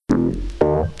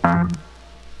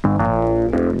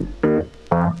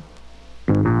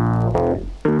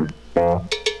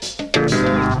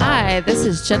Hi, this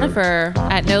is Jennifer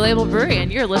at No Label Brewery,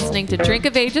 and you're listening to Drink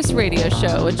of Ages Radio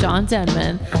Show with John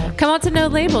Denman. Come out to No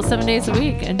Label 7 days a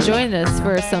week and join us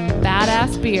for some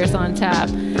badass beers on tap.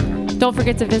 Don't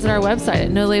forget to visit our website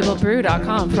at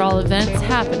nolabelbrew.com for all events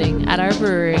happening at our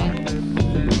brewery.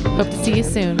 Hope to see you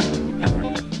soon.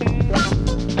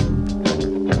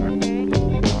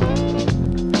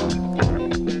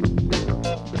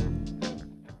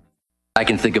 I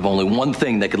can think of only one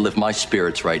thing that could lift my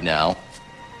spirits right now.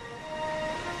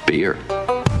 Beer.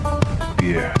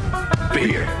 Beer.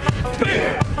 Beer.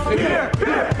 Beer. Beer.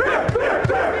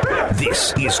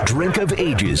 This is Drink of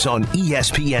Ages on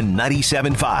ESPN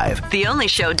 97.5. The only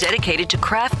show dedicated to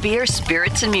craft beer,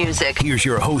 spirits, and music. Here's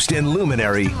your host and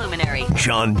luminary,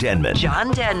 John Denman.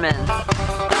 John Denman.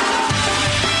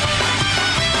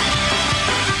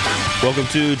 Welcome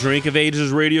to Drink of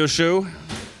Ages Radio Show.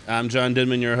 I'm John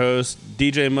Denman, your host.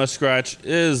 DJ Muskratch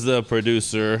is the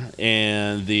producer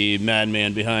and the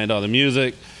madman behind all the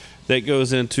music that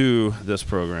goes into this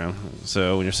program.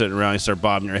 So when you're sitting around, you start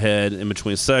bobbing your head in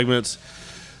between segments.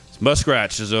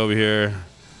 Muskratch is over here,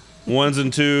 ones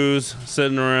and twos,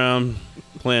 sitting around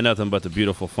playing nothing but the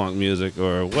beautiful funk music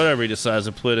or whatever he decides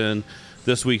to put in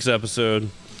this week's episode.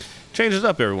 Changes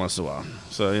up every once in a while.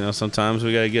 So, sometimes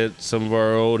we got to get some of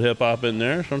our old hip-hop in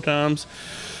there. Sometimes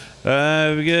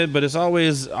we get, but it's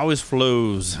always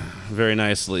flows very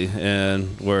nicely.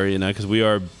 And because we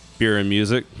are beer and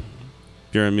music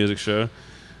show.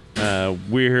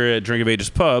 We're here at Drink of Ages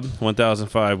Pub,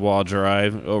 1005 Wall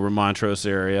Drive, over Montrose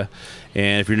area.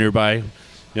 And if you're nearby,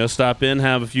 stop in,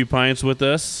 have a few pints with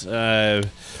us.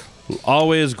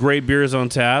 Always great beers on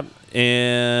tap.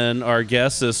 And our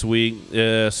guest this week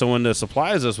is someone that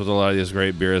supplies us with a lot of these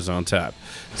great beers on tap.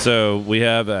 So we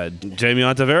have Jamie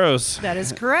Ontiveros. That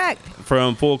is correct.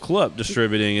 From Full Clip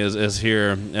Distributing is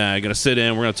here. Going to sit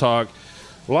in. We're going to talk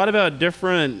a lot about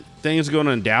different things going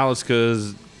on in Dallas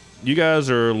because you guys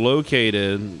are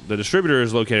located, the distributor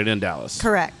is located in Dallas.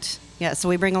 Correct. Yeah, so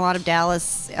we bring a lot of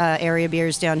Dallas area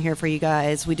beers down here for you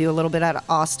guys. We do a little bit out of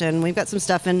Austin. We've got some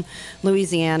stuff in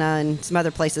Louisiana and some other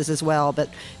places as well, but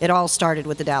it all started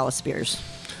with the Dallas beers.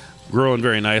 Growing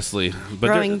very nicely.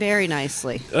 Very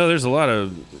nicely. Oh, there's a lot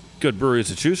of good breweries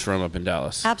to choose from up in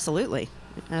Dallas. Absolutely.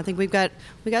 And I think we got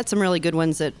some really good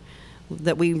ones that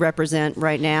we represent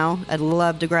right now. I'd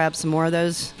love to grab some more of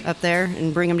those up there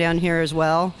and bring them down here as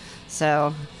well.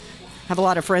 So have a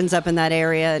lot of friends up in that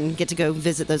area and get to go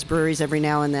visit those breweries every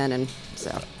now and then. And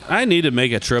so I need to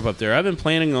make a trip up there. I've been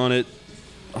planning on it,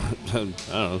 I don't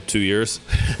know, 2 years.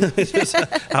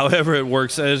 However it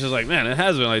works. It's just like, man, it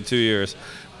has been like 2 years.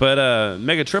 But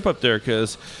make a trip up there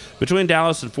because between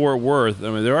Dallas and Fort Worth,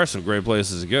 there are some great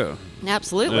places to go.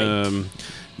 Absolutely. And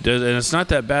it's not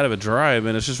that bad of a drive,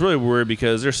 and it's just really weird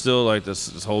because there's still like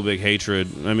this whole big hatred.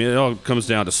 It all comes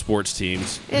down to sports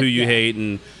teams, who you hate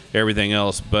and everything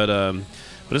else. But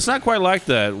it's not quite like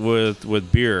that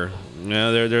with beer.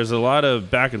 There's a lot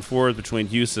of back and forth between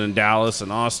Houston and Dallas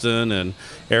and Austin and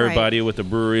everybody with the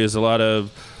breweries. A lot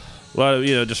of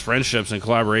just friendships and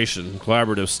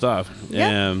collaborative stuff.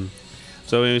 Yep. And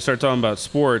so when we start talking about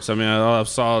sports, I've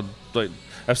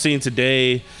seen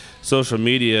today. Social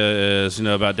media is,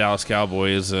 about Dallas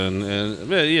Cowboys, and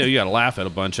you got to laugh at a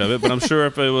bunch of it. But I'm sure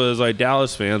if it was like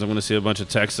Dallas fans, I'm going to see a bunch of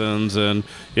Texans and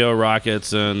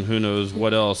Rockets and who knows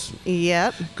what else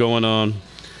going on.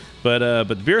 But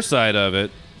the beer side of it,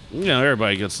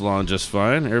 everybody gets along just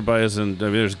fine.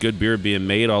 There's good beer being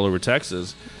made all over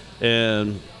Texas,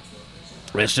 and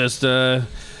it's just a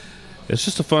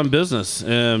fun business.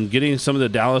 Getting some of the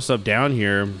Dallas stuff down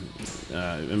here,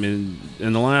 in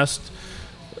the last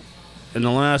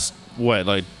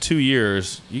 2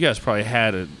 years, you guys probably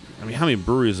had how many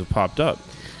breweries have popped up?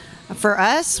 For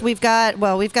us, we've got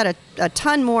a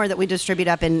ton more that we distribute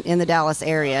up in the Dallas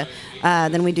area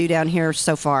than we do down here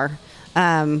so far.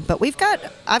 But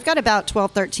I've got about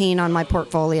 12, 13 on my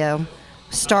portfolio.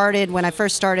 When I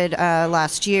first started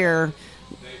last year,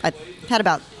 I had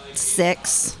about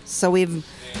 6. So we've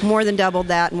more than doubled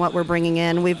that in what we're bringing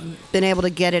in. We've been able to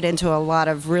get it into a lot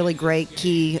of really great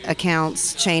key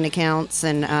accounts, chain accounts,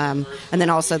 and then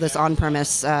also this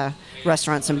on-premise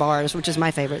restaurants and bars, which is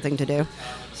my favorite thing to do.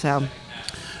 So,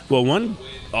 well, one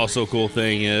also cool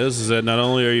thing is that not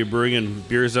only are you bringing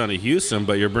beers down to Houston,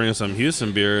 but you're bringing some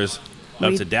Houston beers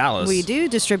up to Dallas. We do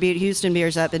distribute Houston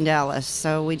beers up in Dallas.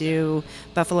 So we do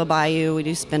Buffalo Bayou, we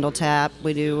do Spindle Tap,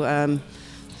 we do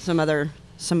some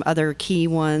other key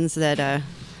ones that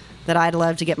that I'd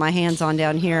love to get my hands on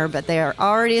down here, but they are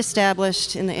already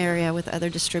established in the area with other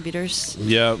distributors.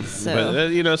 Yeah, So-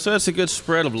 but so it's a good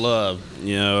spread of love,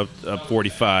 up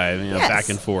 45, Yes. back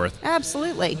and forth.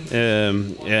 Absolutely.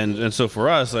 And so for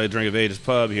us, like Drink of Ages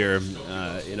Pub here,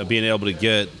 being able to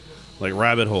get like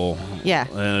Rabbit Hole, Yeah.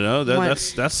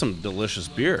 that's some delicious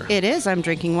beer. It is. I'm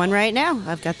drinking one right now.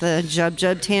 I've got the Jub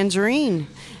Jub Tangerine.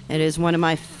 It is one of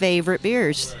my favorite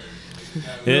beers.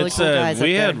 Really It's cool guys up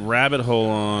we there. had Rabbit Hole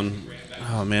on.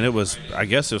 Oh man, it was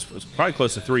probably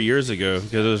close to 3 years ago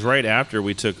because it was right after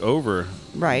we took over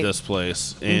Right. this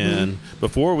place and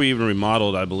before we even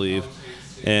remodeled, I believe.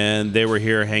 And they were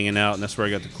here hanging out, and that's where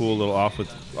I got the cool little off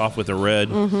with the red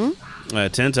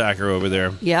 10-tacker over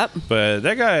there. Yep. But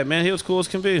that guy, man, he was cool as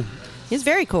can be. He's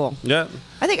very cool. Yeah.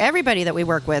 I think everybody that we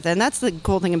work with, and that's the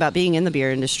cool thing about being in the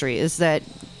beer industry, is that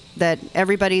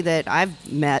everybody that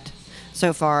I've met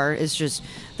so far is just,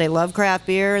 they love craft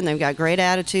beer and they've got great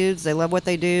attitudes. They love what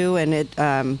they do, and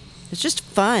it's just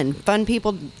fun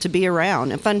people to be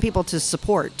around and fun people to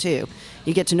support too.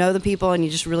 You get to know the people, and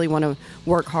you just really want to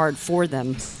work hard for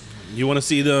them. You want to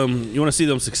see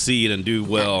them succeed and do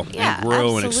well Yeah, and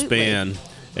grow and absolutely. expand.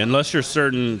 Unless you're a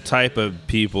certain type of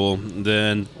people,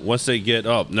 then once they get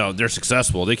they're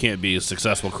successful. They can't be a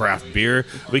successful craft beer.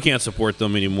 We can't support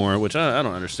them anymore, which I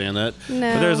don't understand that. No.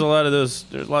 But there's a lot of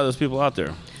those people out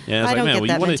there. Yeah, it's I don't get you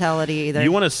that wanna- mentality either.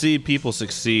 You want to see people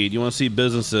succeed. You want to see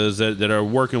businesses that are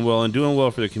working well and doing well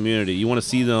for the community. You want to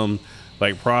see them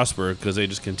prosper because they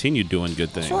just continue doing good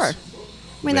things. Sure. I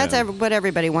mean, Yeah. that's what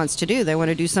everybody wants to do. They want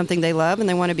to do something they love, and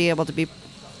they want to be able to be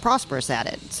prosperous at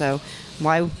it. So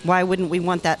why wouldn't we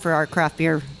want that for our craft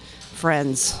beer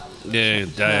friends? Yeah,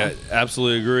 I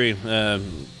absolutely agree.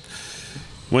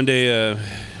 One day,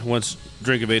 once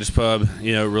Drink of Ages Pub,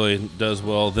 really does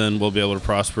well, then we'll be able to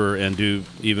prosper and do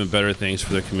even better things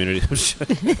for the community.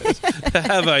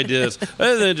 Have ideas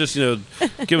other than just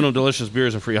giving them delicious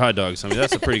beers and free hot dogs. I mean,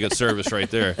 that's a pretty good service right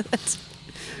there.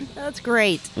 That's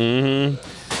great. No,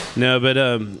 but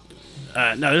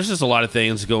no, there's just a lot of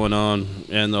things going on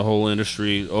in the whole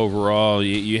industry overall.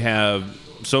 You have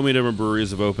so many different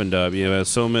breweries have opened up. You have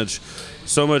so much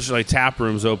like tap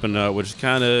rooms opened up, which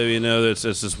kind of it's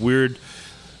this weird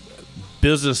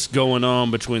business going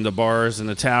on between the bars and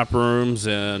the tap rooms,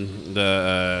 and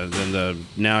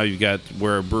now you've got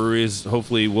where breweries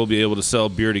hopefully will be able to sell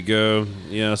beer to go.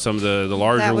 Some of the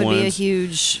larger That would ones. be a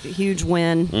huge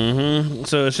win.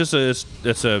 So it's just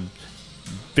it's a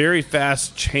very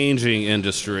fast changing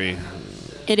industry,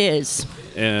 It is.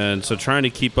 and so trying to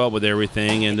keep up with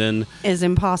everything, and then Is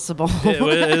impossible.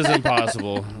 it is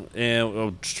impossible.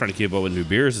 And just trying to keep up with new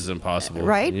beers is impossible,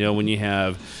 Right. When you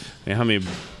have how many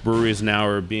breweries now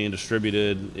are being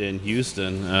distributed in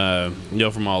Houston,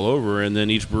 from all over, and then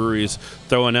each brewery's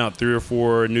throwing out 3 or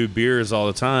 4 new beers all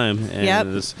the time. And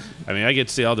Yep. I get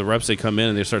to see all the reps, they come in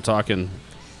and they start talking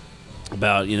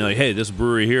about, hey, this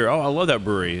brewery here, I love that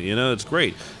brewery, it's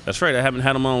great. That's right, I haven't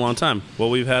had them in a long time. Well,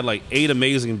 we've had like 8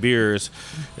 amazing beers.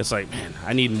 It's like, man,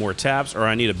 I need more taps, or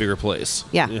I need a bigger place.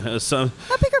 Yeah. So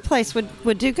A bigger place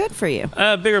would do good for you.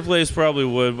 a bigger place probably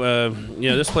would.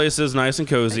 This place is nice and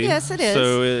cozy. Yes, it is.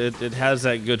 So it has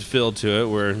that good feel to it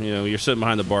where, you're sitting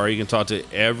behind the bar, you can talk to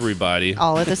everybody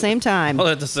All at the same time. all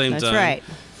at the same That's time. right.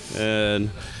 And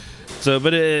so,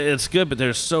 but it's good, but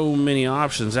there's so many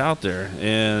options out there.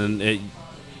 And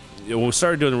when we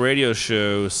started doing the radio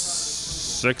show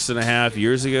 6.5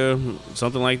 years ago,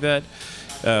 something like that,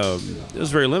 it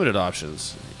was very limited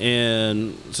options.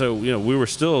 And so, we were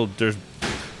still, there's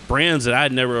brands that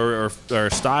I'd never, or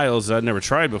styles that I'd never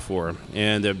tried before,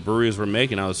 and that breweries were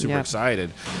making. I was super Yep.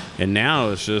 excited. And now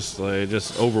it's just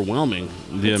overwhelming,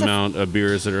 the amount of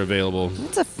beers that are available.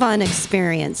 It's a fun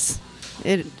experience.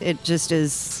 It just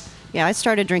is. Yeah, I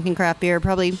started drinking craft beer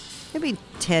probably maybe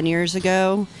 10 years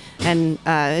ago, and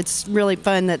it's really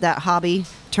fun that hobby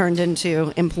turned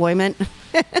into employment.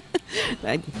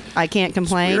 I can't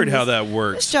complain. Weird how that This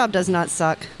works. job does not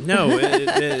suck. No,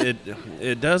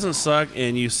 it doesn't suck.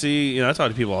 And you see, I talk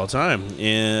to people all the time,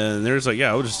 and there's like,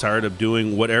 I was just tired of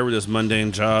doing whatever this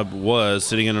mundane job was,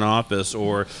 sitting in an office,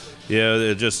 or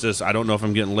it just this. I don't know if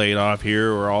I'm getting laid off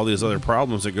here, or all these other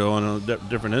problems that go on in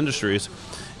different industries.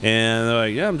 And they're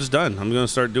like, I'm just done. I'm going to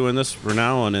start doing this from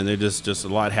now on, and they're just a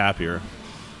lot happier.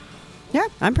 Yeah,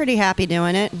 I'm pretty happy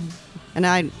doing it, and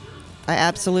I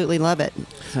absolutely love it.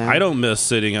 So. I don't miss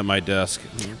sitting at my desk.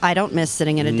 I don't miss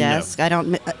sitting at a No. desk. I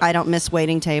don't miss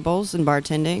waiting tables and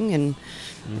bartending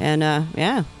and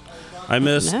yeah. I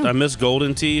missed No.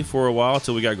 Golden Tea for a while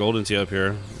till we got Golden Tea up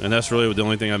here, and that's really the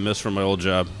only thing I missed from my old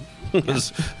job.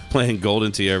 was playing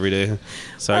Golden Tee every day.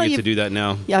 So Well, I get you- to do that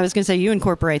now. Yeah, I was going to say you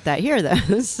incorporate that here,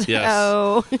 though. So,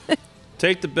 Yes.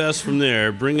 Take the best from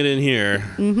there, bring it in here.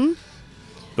 Mm-hmm.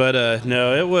 But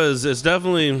no, it's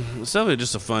definitely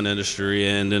just a fun industry,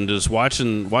 and just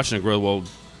watching it grow. Well,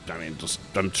 I mean,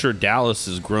 I'm sure Dallas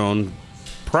has grown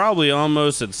probably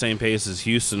almost at the same pace as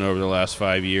Houston over the last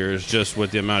 5 years, just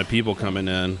with the amount of people coming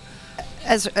in.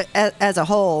 As a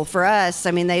whole, for us,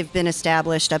 I mean, they've been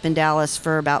established up in Dallas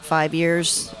for about 5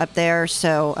 years up there.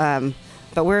 So,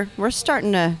 but we're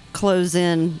starting to close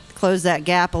that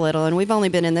gap a little, and we've only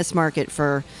been in this market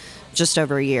for just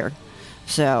over a year.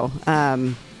 So,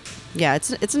 yeah,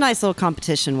 it's a nice little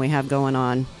competition we have going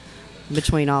on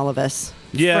between all of us.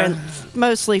 Yeah.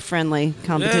 Mostly friendly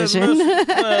competition.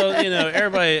 Well,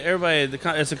 everybody.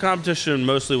 It's a competition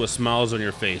mostly with smiles on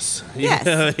your face. Yes.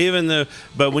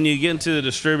 But when you get into the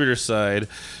distributor side,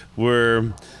 where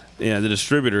the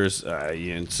distributors,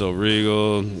 so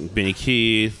Regal, Benny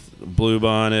Keith, Blue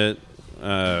Bonnet.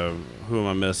 Who am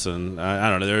I missing? I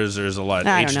don't know. There's a lot.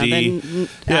 I HD. don't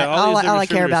know. All I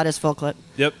care about is Full Clip.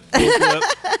 Yep.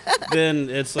 Then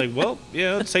it's like, well,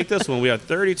 let's take this one. We have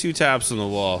 32 taps on the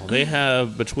wall. They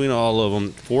have, between all of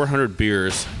them, 400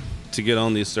 beers to get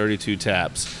on these 32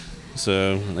 taps.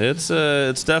 So it's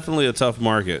definitely a tough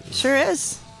market. Sure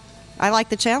is. I like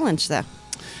the challenge, though.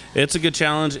 It's a good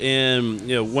challenge,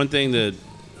 and one thing that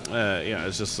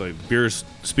it's just like beers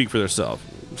speak for themselves.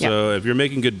 So if you're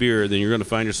making good beer, then you're going to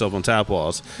find yourself on tap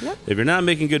walls. Yep. If you're not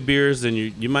making good beers, then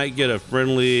you might get a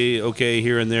friendly okay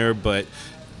here and there, but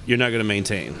you're not going to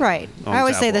maintain. Right. I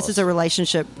always say this is a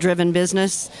relationship-driven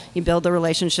business. You build the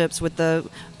relationships with the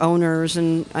owners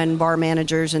and bar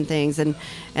managers and things, and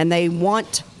they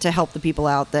want to help the people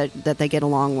out that they get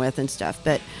along with and stuff.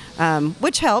 But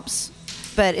which helps,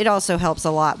 but it also helps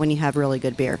a lot when you have really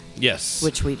good beer. Yes.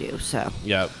 Which we do. So.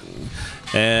 Yep.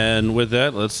 And with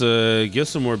that, let's get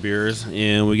some more beers.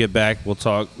 And when we get back, we'll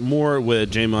talk more with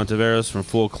Jamie Monteveros from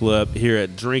Full Clip here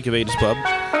at Drink of Ages Pub. Be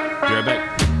right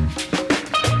back.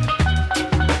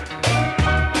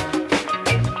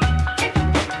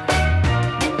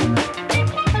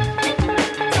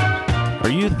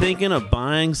 Are you thinking of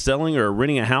buying, selling, or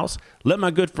renting a house? Let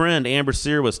my good friend Amber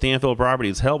Sear with Stanfield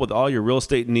Properties help with all your real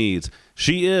estate needs.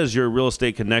 She is your real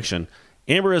estate connection.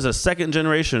 Amber is a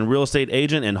second-generation real estate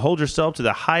agent and holds herself to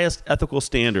the highest ethical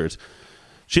standards.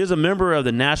 She is a member of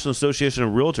the National Association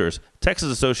of Realtors,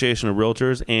 Texas Association of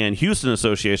Realtors, and Houston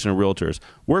Association of Realtors.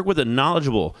 Work with a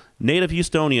knowledgeable native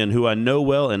Houstonian who I know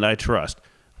well and I trust.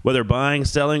 Whether buying,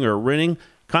 selling, or renting,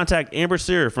 contact Amber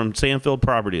Sear from Stanfield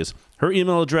Properties. Her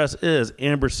email address is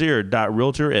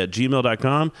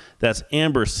ambersear.realtor@gmail.com. That's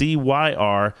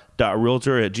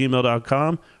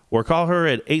ambercyr.realtor@gmail.com. Or call her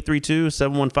at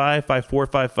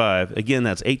 832-715-5455. Again,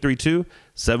 that's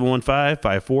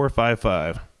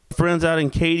 832-715-5455. Friends out in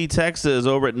Katy, Texas,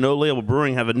 over at No Label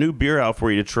Brewing, have a new beer out for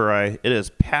you to try. It is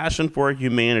Passion for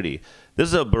Humanity. This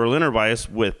is a Berliner Weiss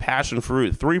with passion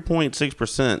fruit,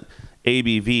 3.6%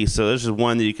 ABV. So this is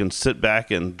one that you can sit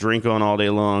back and drink on all day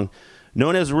long.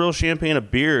 Known as real champagne of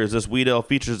beers, this wheat ale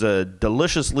features a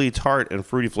deliciously tart and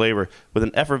fruity flavor with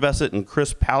an effervescent and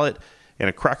crisp palate and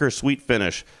a cracker sweet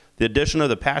finish. The addition of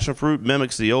the passion fruit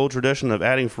mimics the old tradition of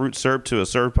adding fruit syrup to a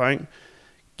served pint,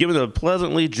 giving it a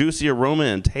pleasantly juicy aroma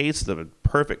and taste that would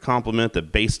perfect complement the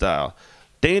base style.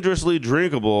 Dangerously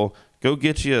drinkable. Go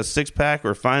get you a six-pack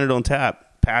or find it on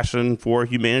tap. Passion for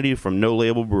Humanity from No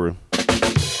Label Brew.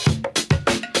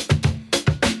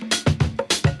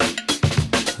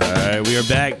 All right, we are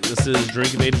back. This is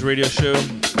Drink of Ages Radio Show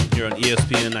here on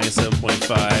ESPN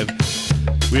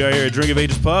 97.5. We are here at Drink of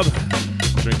Ages Pub,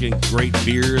 drinking great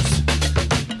beers,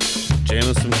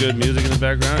 jamming some good music in the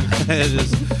background.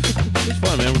 It's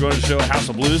fun, man. We're going to show House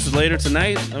of Blues later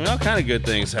tonight. I mean, all kind of good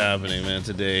things happening, man,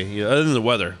 today. Other than the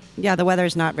weather. Yeah, the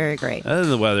weather's not very great. Other than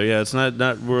the weather, yeah, it's not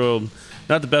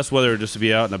the best weather just to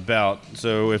be out and about.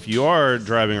 So if you are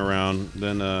driving around,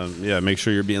 then make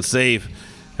sure you're being safe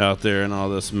out there and all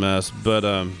this mess. But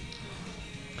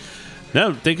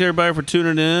no, thank everybody for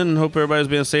tuning in. Hope everybody's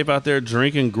being safe out there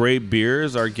drinking great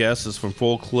beers. Our guest is from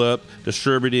Full Clip,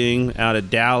 distributing out of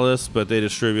Dallas, but they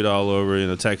distribute all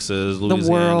over, Texas,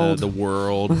 Louisiana, the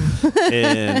world.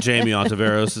 And Jamie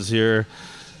Ontiveros is here.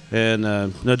 And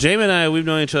now Jamie and I, we've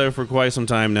known each other for quite some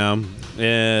time now.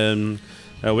 And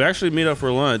we actually meet up for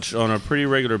lunch on a pretty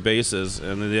regular basis.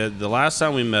 And the last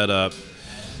time we met up,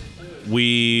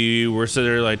 we were sitting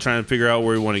there like trying to figure out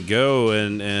where we want to go.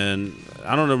 And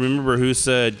I don't remember who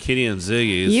said Kitty and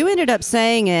Ziggy's. You ended up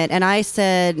saying it, and I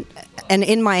said, And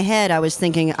in my head, I was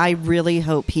thinking, I really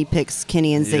hope he picks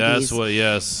Kenny and Ziggy's.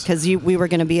 Yes. Because we were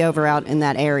going to be over out in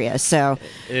that area. So.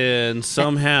 And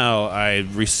somehow I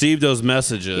received those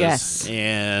messages. Yes.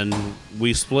 And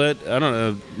we split. I don't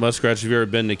know, Muskrat, have you ever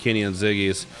been to Kenny and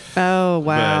Ziggy's? Oh,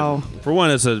 wow. But for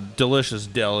one, it's a delicious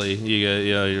deli. You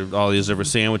get all these different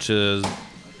sandwiches.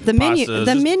 The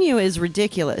pastas. menu is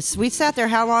ridiculous. We sat there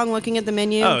how long looking at the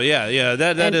menu? Oh yeah,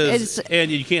 that And is, and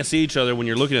you can't see each other when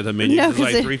you're looking at the menu. No, It's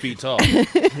like 3 feet tall.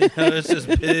 It's this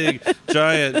big,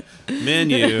 giant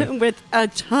menu. With a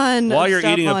ton While of you're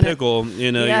stuff eating a on it. pickle,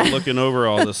 Yeah. you're looking over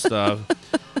all this stuff.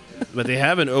 But they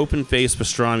have an open-faced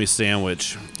pastrami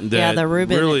sandwich. That Yeah, the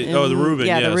Reuben. Really, the Reuben.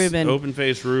 Yeah, yes, the Reuben.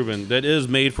 Open-faced Reuben that is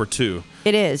made for 2.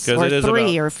 It is, 'Cause or it is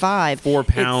 3 about or 5. 4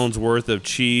 pounds worth of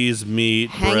cheese, meat,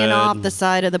 Hanging bread. off the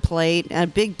side of the plate, a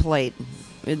big plate.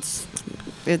 It's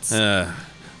All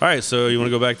right, so you want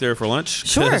to go back there for lunch?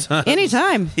 sure,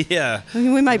 anytime. Yeah. I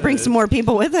mean, we might bring some more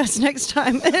people with us next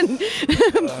time and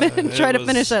try to was-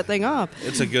 finish that thing off.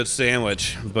 It's a good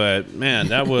sandwich, but man,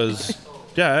 that was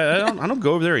I don't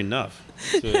go over there enough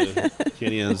to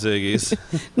Kenny and Ziggy's,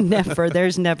 Never.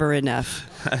 There's never enough.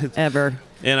 Ever.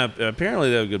 and apparently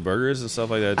they have good burgers and stuff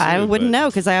like that too. I wouldn't but know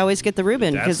because I always get the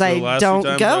Reuben That's because the I last few don't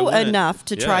times go I went. enough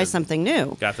to try Yeah. something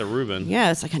new. Got the Reuben.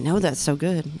 Yeah, it's like I know that's so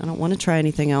good. I don't want to try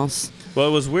anything else. Well,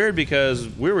 it was weird because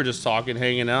we were just talking,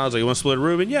 hanging out. I was like, "You want to split a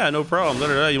Reuben? Yeah, no problem. Da,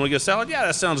 da, da. You want to get a salad? Yeah,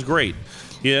 that sounds great.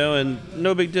 And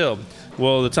no big deal."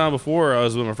 Well, the time before, I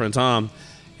was with my friend Tom.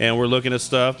 And we're looking at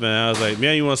stuff, and I was like,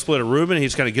 "Man, you want to split a Reuben?" And he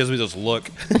just kind of gives me this look,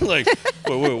 like,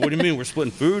 wait, "What do you mean we're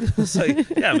splitting food?" It's like,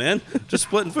 "Yeah, man, just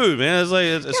splitting food, man. It's like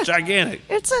it's gigantic.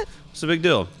 It's It's a big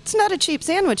deal." not a cheap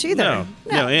sandwich either.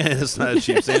 No, and it's not a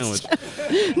cheap sandwich.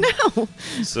 No.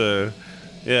 So,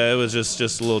 yeah, it was just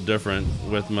a little different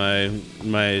with my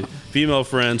female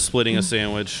friends splitting a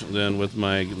sandwich than with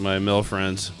my male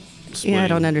friends. Splitting. Yeah, I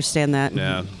don't understand that.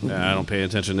 Yeah, I don't pay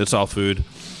attention. It's all food.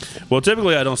 Well,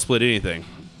 typically I don't split anything.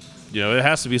 It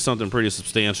has to be something pretty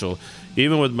substantial.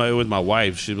 Even with my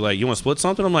wife, she'd be like, "You want to split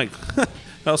something?" I'm like,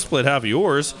 "I'll split half of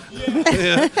yours.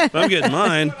 Yeah, but I'm getting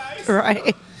mine."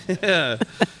 Right. Yeah.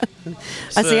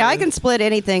 I see. I can split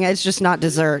anything. It's just not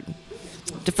dessert.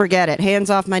 To forget it. Hands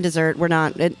off my dessert. We're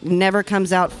not. It never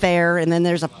comes out fair, and then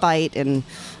there's a fight. And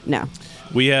no.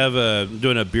 We have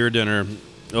doing a beer dinner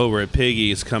over at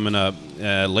Piggy's coming up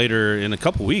later in a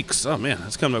couple weeks. Oh man,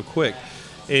 it's coming up quick.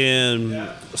 And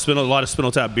a lot of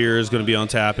Spindle Tap beer is going to be on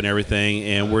tap and everything.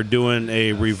 And we're doing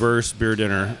a reverse beer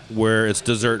dinner where it's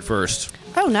dessert first.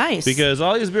 Oh, nice. Because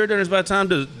all these beer dinners, by the time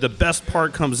the best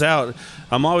part comes out,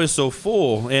 I'm always so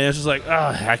full. And it's just like,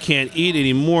 I can't eat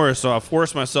anymore. So I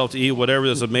force myself to eat whatever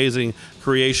this amazing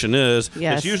creation is.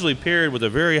 Yes. It's usually paired with a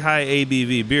very high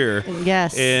ABV beer.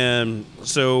 Yes. And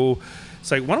so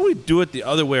it's like, why don't we do it the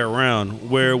other way around,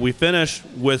 where we finish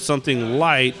with something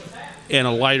light and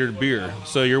a lighter beer.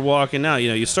 So you're walking out,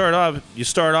 you start off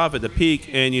at the peak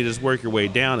and you just work your way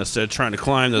down instead of trying to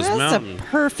climb this That's mountain. a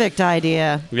perfect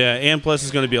idea. Yeah, and plus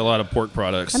it's going to be a lot of pork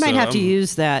products. I might so have to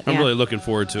use that. I'm yeah. really looking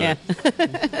forward to Yeah.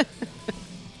 it.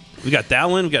 We got that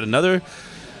one. We got another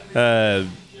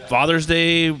Father's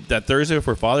Day, that Thursday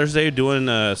before Father's Day, doing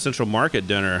a Central Market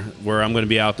dinner where I'm going to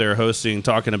be out there hosting,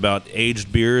 talking about aged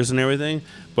beers and everything.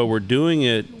 But we're doing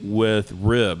it with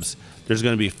ribs. There's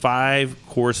going to be 5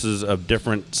 courses of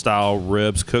different style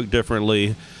ribs cooked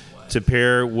differently to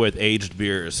pair with aged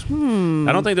beers. I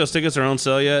don't think those tickets are on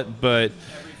sale yet, but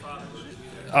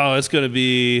it's going to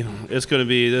be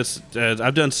this.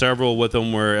 I've done several with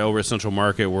them where over at Central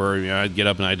Market where I get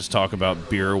up and I just talk about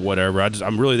beer or whatever.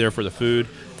 I'm really there for the food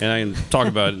and I can talk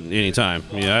about it anytime.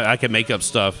 I can make up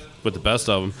stuff with the best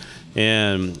of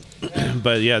them,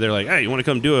 but yeah, they're like, "Hey, you want to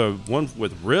come do one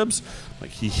with ribs?" I'm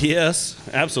like, yes,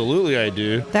 absolutely, I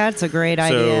do. That's a great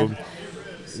idea.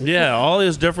 So, yeah, all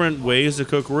these different ways to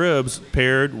cook ribs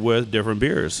paired with different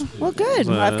beers. Well, good.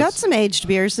 So I've got some aged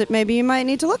beers that maybe you might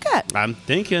need to look at. I'm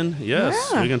thinking, yes,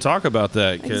 Yeah. we can talk about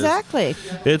that. 'Cause Exactly.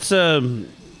 It's the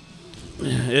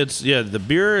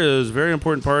beer is a very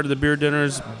important part of the beer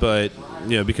dinners, but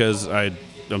because I'm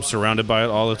surrounded by it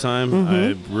all the time,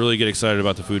 I really get excited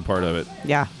about the food part of it.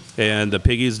 Yeah. And the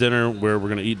Piggy's dinner where we're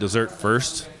going to eat dessert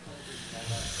first.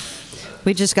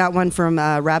 We just got one from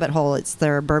Rabbit Hole. It's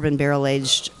their bourbon barrel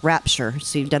aged Rapture.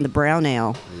 So you've done the brown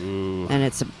ale, and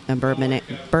it's a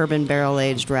bourbon barrel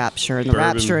aged Rapture, and the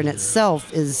Bourbon. Rapture in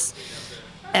itself is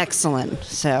excellent.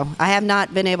 So I have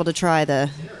not been able to try the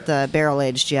barrel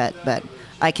aged yet, but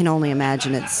I can only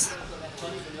imagine it's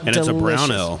And delicious. it's a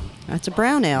brown ale. That's a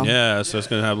brown ale. Yeah, so it's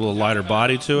going to have a little lighter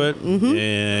body to it,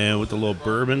 and with a little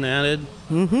bourbon added.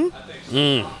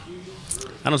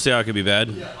 I don't see how it could be bad.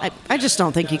 I just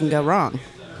don't think you can go wrong.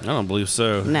 I don't believe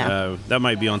so. No. That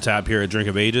might be on tap here at Drink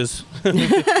of Ages in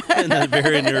the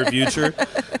very near future.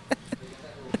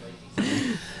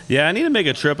 Yeah, I need to make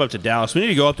a trip up to Dallas. We need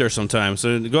to go up there sometime.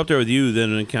 So go up there with you,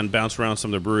 then and kind of bounce around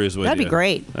some of the breweries with you. That'd be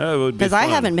great. That would be because I fun.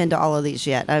 haven't been to all of these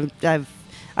yet.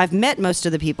 I've met most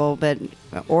of the people,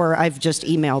 or I've just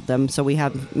emailed them, so we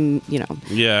have,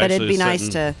 Yeah, but it'd be actually nice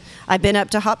sitting- to. I've been up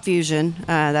to Hop Fusion.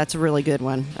 That's a really good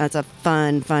one. That's a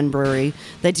fun brewery.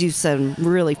 They do some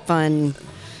really fun,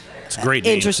 It's a great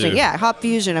name, interesting. too. Yeah, Hop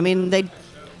Fusion. I mean, Yeah,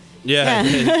 Yeah.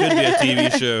 it could be a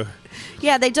TV show.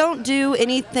 Yeah, they don't do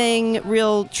anything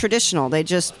real traditional. They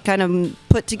just kind of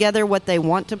put together what they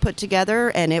want to put together,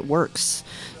 and it works.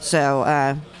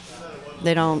 So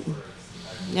they don't.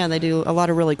 Yeah, they do a lot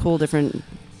of really cool different.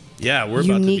 Yeah, we're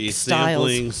about to be Unique styles.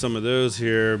 sampling some of those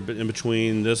here in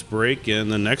between this break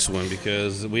and the next one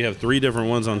because we have 3 different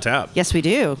ones on tap. Yes, we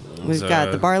do. We've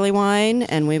got the barley wine,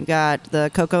 and we've got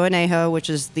the Coco Anejo, which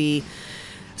is the.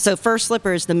 So First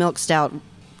Slipper is the milk stout,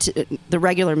 the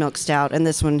regular milk stout, and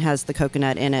this one has the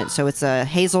coconut in it. So it's a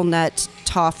hazelnut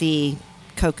toffee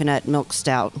coconut milk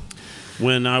stout.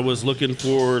 When I was looking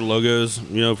for logos,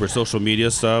 for social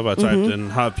media stuff, I typed in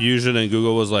Hop Fusion and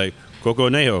Google was like Coco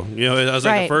Anejo. That was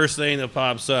like Right. the first thing that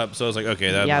pops up. So I was like,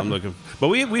 okay, Yep. I'm looking. But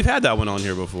we've had that one on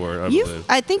here before. I believe.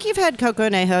 I think you've had Coco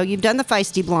Anejo. You've done the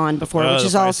Feisty Blonde before, which The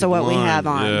is also Feisty what we Blonde, have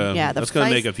on. Yeah, the that's gonna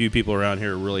Feist- make a few people around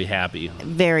here really happy.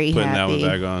 very putting that happy.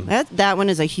 one back on. That one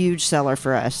is a huge seller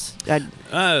for us.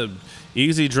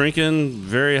 Easy drinking,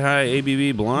 very high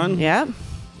ABV blonde. Yeah,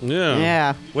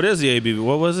 Yeah. What is the ABV?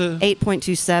 What was it?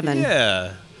 8.27.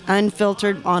 Yeah.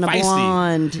 Unfiltered on a Feisty.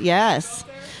 blonde. Yes.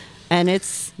 And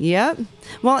it's, yep.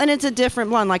 Well, and it's a different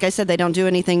blonde. Like I said, they don't do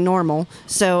anything normal.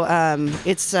 So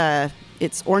it's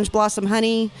orange blossom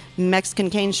honey, Mexican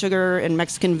cane sugar, and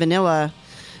Mexican vanilla.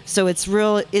 So it's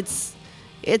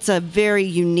a very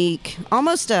unique,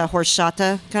 almost a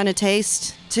horchata kind of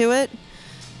taste to it.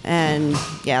 And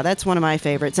yeah, that's one of my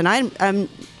favorites. And I'm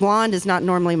blonde is not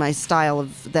normally my style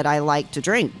that I like to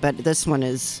drink, but this one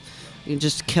is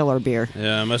just killer beer.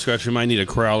 Yeah, Muskrat, you might need a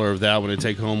crowler of that one to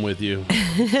take home with you.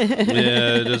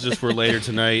 Yeah, that's just for later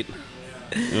tonight.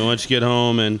 Once you get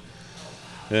home and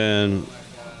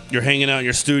you're hanging out in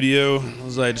your studio,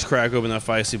 as I just crack open that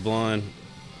Feisty Blonde.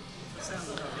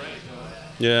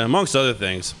 Yeah, amongst other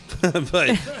things. But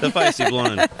the Feisty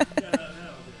Blonde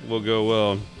will go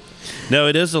well. No,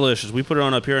 it is delicious. We put it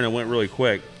on up here, and it went really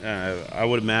quick. I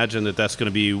would imagine that that's going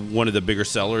to be one of the bigger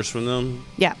sellers from them.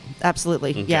 Yeah,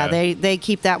 absolutely. Okay. Yeah, they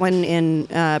keep that one in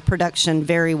production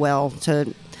very well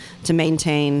to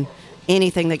maintain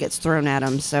anything that gets thrown at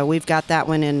them. So we've got that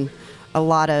one in a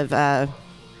lot of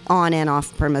on and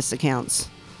off premise accounts.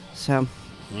 So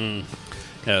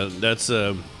Yeah, that's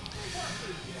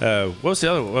what's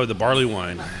the other one? Oh, the barley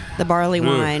wine. the barley Ooh.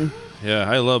 wine, Yeah,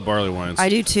 I love barley wines. I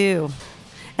do too.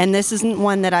 And this isn't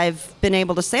one that I've been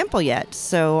able to sample yet,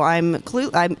 so I'm not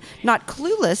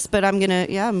clueless, but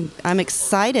I'm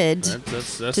excited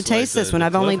That's to like taste this the- one. the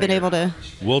I've only been cliffhanger. able to.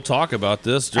 We'll talk about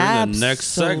this during the next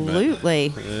segment.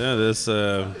 Absolutely. Yeah,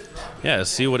 this.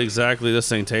 See what exactly this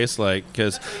thing tastes like.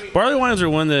 Because barley wines are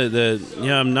one that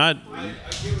I'm not.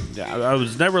 I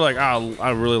was never like, I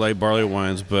really like barley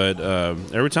wines, but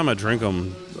every time I drink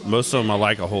them, most of them I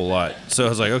like a whole lot. So I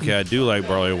was like, okay, I do like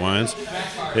barley wines,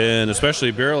 and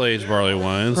especially barrel-aged barley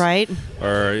wines. Right.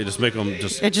 Or you just make them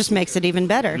just It just makes it even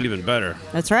better. even better.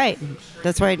 That's right.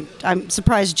 That's right. I'm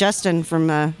surprised Justin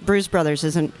from Bruise Brothers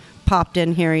hasn't popped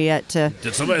in here yet to.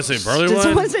 Did somebody say barley Did wine?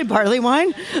 someone say barley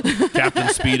wine? Captain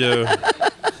Speedo.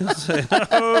 Say,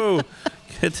 oh,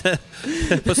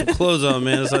 put some clothes on,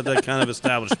 man. It's not that kind of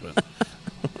establishment.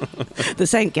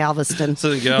 This ain't Galveston.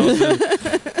 So Galveston.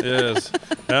 Yes.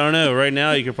 I don't know. Right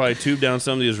now, you could probably tube down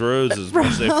some of these roads as much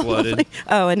as they flooded.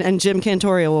 Oh, and Jim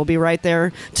Cantoria will be right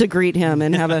there to greet him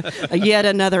and have a yet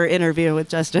another interview with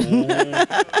Justin.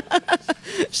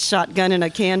 Shotgun and a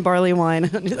canned barley wine.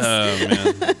 Oh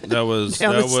man,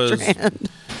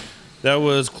 that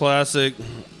was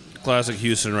classic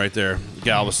Houston right there,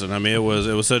 Galveston. I mean, it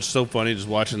was so funny just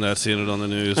watching that, seeing it on the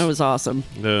news. That was awesome.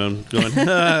 Going,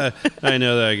 I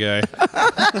know that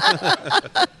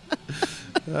guy.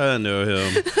 I know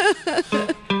him.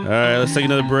 All right, let's take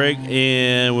another break,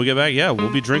 and we'll get back. Yeah,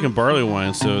 we'll be drinking barley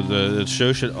wine, so the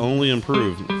show should only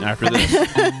improve after this.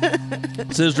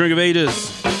 This is Drink of Ages.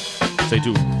 Stay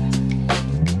tuned.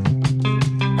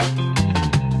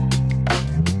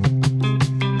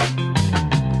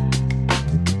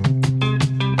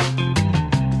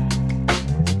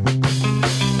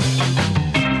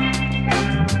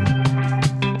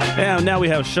 And now we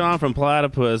have Sean from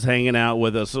Platypus hanging out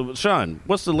with us. So, Sean,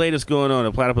 what's the latest going on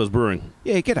at Platypus Brewing?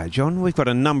 Yeah, g'day, John. We've got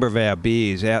a number of our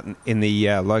beers out in the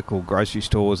local grocery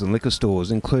stores and liquor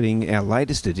stores, including our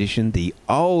latest edition, the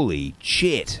Holy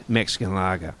Shit Mexican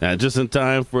Lager. Just in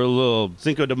time for a little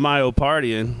Cinco de Mayo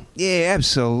partying. Yeah,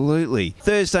 absolutely.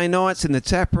 Thursday nights in the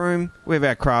tap room, we have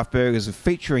our craft burgers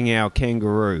featuring our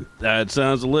kangaroo. That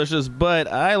sounds delicious, but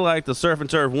I like the Surf and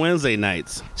Turf Wednesday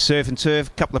nights. Surf and turf,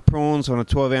 a couple of prawns on a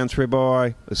 12-ounce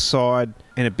ribeye, a side,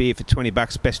 and a beer for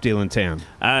 $20. Best deal in town.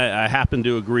 I happen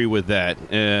to agree with that.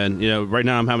 And, right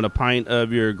now I'm having a pint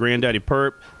of your Granddaddy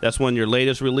Perp. That's one of your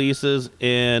latest releases.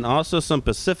 And also some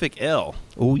Pacific Ale.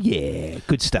 Oh, yeah.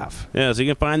 Good stuff. Yeah, so you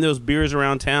can find those beers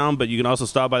around town, but you can also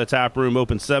stop by the tap room,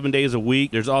 open 7 days a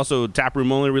week. There's also tap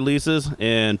room only releases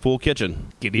and full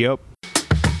kitchen. Giddy up.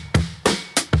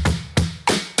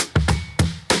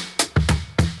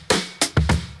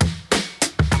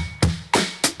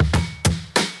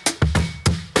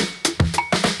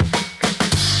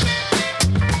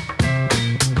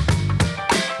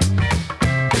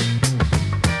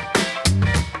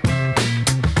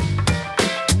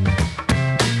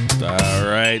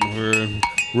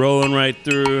 Rolling right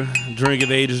through Drink of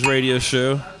Ages radio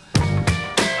show here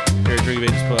at Drink of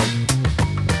Ages Pub.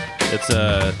 It's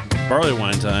barley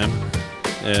wine time,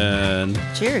 and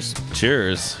cheers.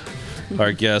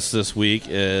 Our guest this week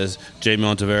is Jay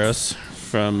Monteveros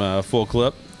from Full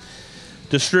Clip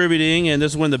Distributing, and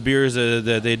this is one of the beers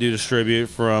that they do distribute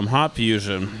from Hop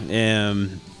Fusion,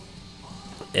 and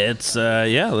it's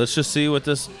let's just see what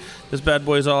this bad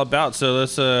boy is all about. So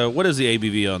let's what is the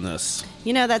ABV on this?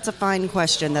 That's a fine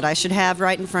question that I should have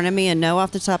right in front of me and know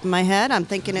off the top of my head. I'm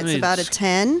thinking it's about a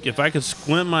 10. If I could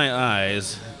squint my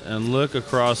eyes and look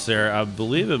across there, I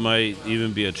believe it might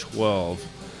even be a 12.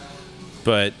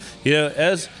 But,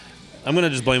 as I'm going to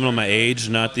just blame it on my age,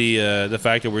 not the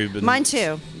fact that we've been... Mine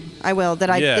too. I will.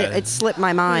 It slipped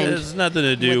my mind. It's nothing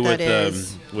to do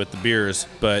with the beers.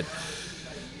 But,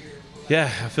 yeah,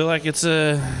 I feel like it's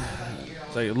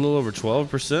like a little over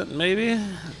 12% maybe.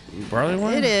 Barley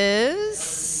wine? It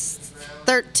is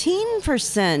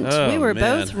 13%. Oh, we were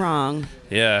man. both wrong.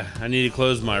 Yeah, I need to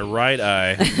close my right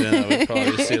eye. Then I would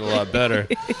probably see it a lot better.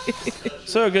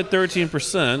 So a good 13%.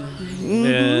 Mm-hmm.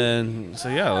 And so,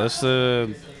 let's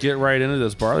get right into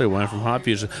this barley wine from Hop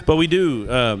Fusion. But we do,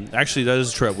 actually, that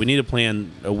is a trip. We need to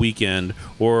plan a weekend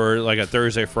or like a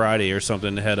Thursday, Friday or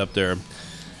something to head up there.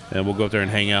 And we'll go up there and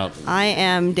hang out. I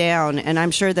am down, and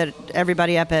I'm sure that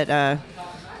everybody up at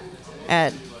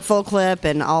Full Clip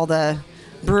and all the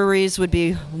breweries would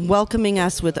be welcoming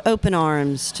us with open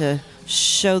arms to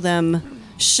show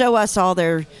us all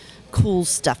their cool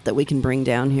stuff that we can bring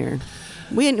down here.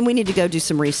 We need to go do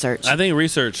some research. I think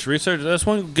research. That's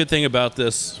one good thing about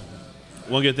this.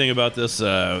 One good thing about this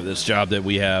this job that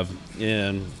we have,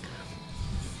 and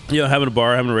having a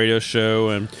bar, having a radio show,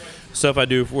 and stuff I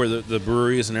do for the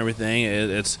breweries and everything.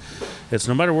 It's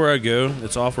no matter where I go,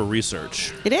 it's all for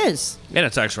research. It is. And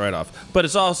it's tax write-off. But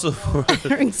it's also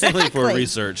mainly for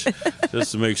research,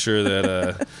 just to make sure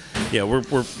that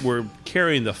we're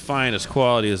carrying the finest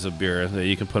qualities of beer that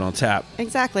you can put on tap.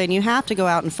 Exactly, and you have to go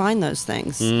out and find those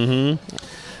things. Mm-hmm.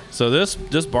 So this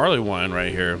barley wine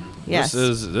right here, yes.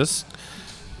 this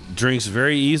drinks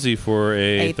very easy for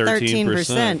a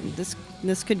 13%.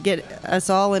 This could get us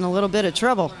all in a little bit of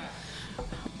trouble.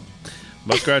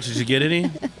 Muskrat, did you get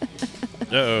any?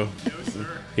 Uh-oh.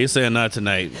 He's saying not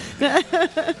tonight.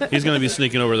 He's going to be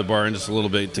sneaking over to the bar in just a little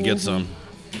bit to get some.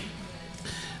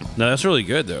 No, that's really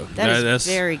good, though. That's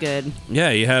very good. Yeah,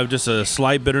 you have just a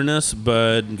slight bitterness,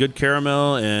 but good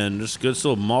caramel and just good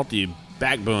sort of malty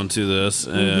backbone to this.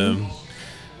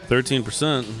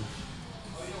 13%.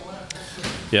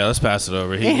 Yeah, let's pass it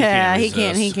over. He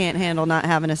can't handle not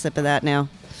having a sip of that now.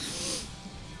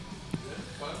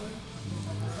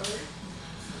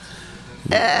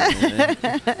 I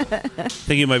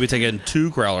think you might be taking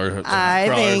 2 crawlers.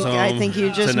 I think you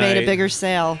just tonight. made a bigger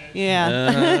sale.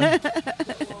 Yeah.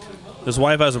 His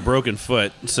wife has a broken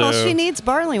foot, so well, she needs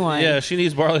barley wine. Yeah, she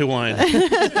needs barley wine.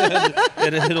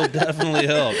 It'll definitely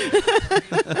help.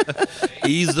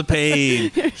 Ease the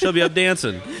pain. She'll be up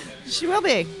dancing. She will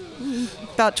be.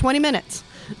 About 20 minutes.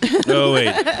 Oh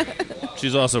wait,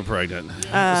 she's also pregnant.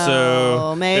 Oh,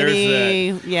 so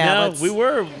maybe. There's that. Yeah. No, we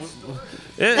were.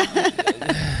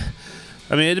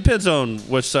 I mean, it depends on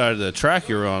which side of the track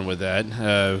you're on with that.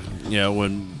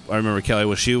 When I remember Kelly,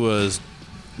 when she was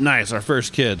nice, our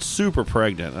first kid, super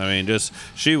pregnant. I mean,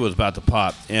 she was about to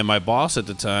pop. And my boss at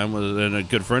the time was and a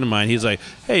good friend of mine. He's like,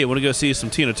 "Hey, you want to go see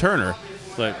some Tina Turner?"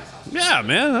 Like, yeah,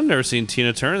 man, I've never seen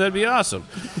Tina Turner. That'd be awesome.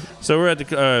 So we're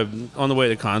at on the way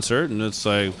to the concert, and it's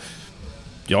like,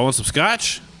 y'all want some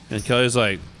scotch? And Kelly's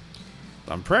like,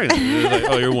 I'm pregnant. And they're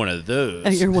like, oh, you're one of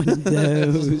those. You're one of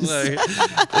those. He's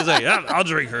like, I'll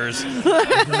drink hers.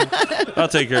 I'll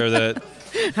take care of that.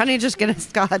 Honey, just get a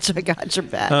scotch. I got your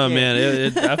back. Oh,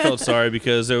 man. I felt sorry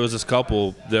because there was this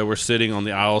couple that were sitting on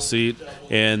the aisle seat,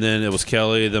 and then it was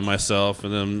Kelly, then myself,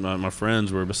 and then my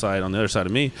friends were beside on the other side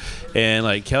of me. And,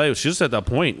 like, Kelly, she was at that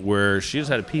point where she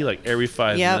just had to pee, like, every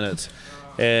 5 minutes.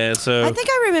 And so I think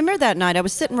I remember that night. I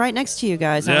was sitting right next to you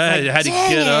guys. Yeah, I was like, you had to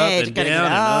get up and Gotta down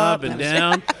and up and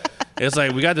down. It's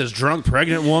like we got this drunk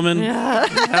pregnant woman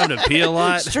having to pee a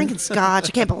lot. She's drinking scotch.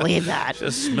 I can't believe that.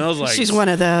 Just smells like she's one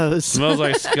of those. Smells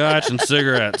like scotch and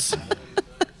cigarettes.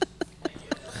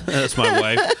 That's my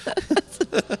wife.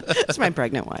 That's my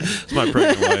pregnant wife. It's my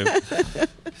pregnant wife.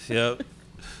 Yep.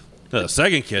 The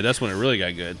second kid, that's when it really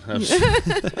got good.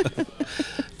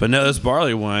 But no, this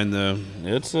barley wine though,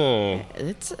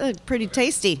 it's pretty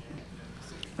tasty.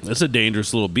 It's a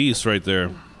dangerous little beast right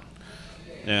there.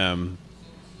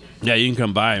 Yeah, you can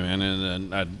come by, man,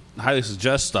 and I'd highly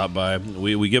suggest stop by.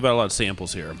 We give out a lot of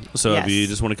samples here, so if you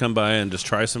just want to come by and just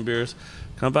try some beers,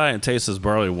 come by and taste this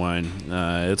barley wine.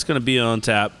 It's going to be on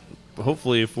tap,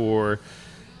 hopefully for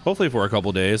a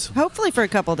couple days. Hopefully for a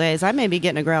couple days. I may be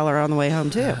getting a growler on the way home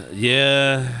too.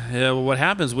 Yeah. Well, what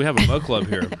happens? We have a mug club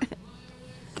here,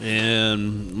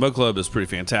 and mug club is pretty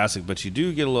fantastic. But you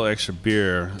do get a little extra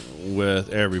beer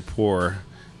with every pour,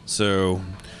 so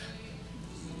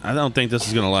I don't think this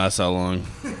is going to last that long.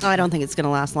 I don't think it's going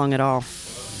to last long at all.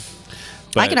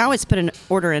 But I can always put an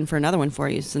order in for another one for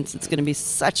you since it's going to be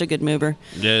such a good mover.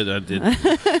 Yeah,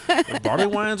 barley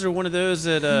wines are one of those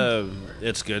that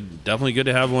it's good, definitely good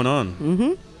to have one on.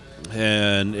 Mm-hmm.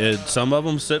 And some of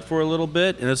them sit for a little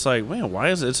bit, and it's like, man, why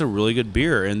is it? It's a really good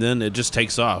beer, and then it just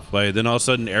takes off. Like then all of a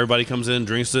sudden, everybody comes in,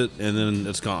 drinks it, and then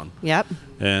it's gone. Yep.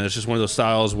 And it's just one of those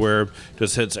styles where it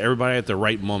just hits everybody at the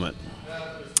right moment.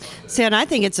 See, and I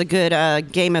think it's a good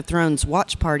Game of Thrones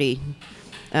watch party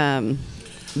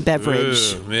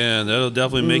beverage. Ooh, man, that'll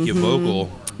definitely make you vocal.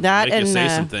 That make and you say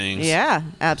some things. Yeah,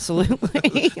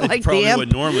 absolutely. Like probably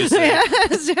would normally say.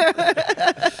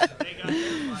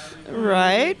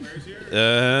 Right.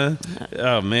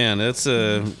 Oh man,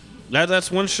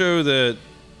 that's one show that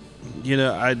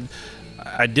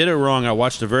I did it wrong. I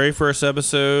watched the very first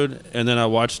episode, and then I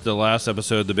watched the last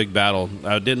episode, The Big Battle.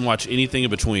 I didn't watch anything in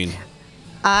between.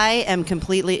 I am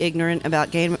completely ignorant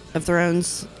about Game of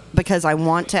Thrones because I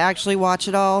want to actually watch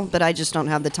it all, but I just don't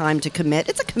have the time to commit.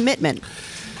 It's a commitment.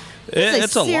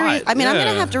 It's a lot. I mean, I'm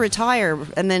going to have to retire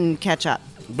and then catch up.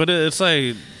 But it's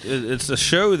like it's a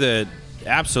show that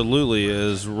absolutely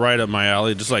is right up my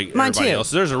alley, just like Mine everybody too.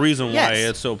 else. There's a reason why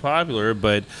it's so popular,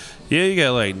 but yeah, you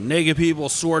got like naked people,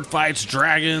 sword fights,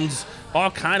 dragons,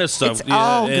 all kind of stuff. It's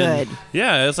all good.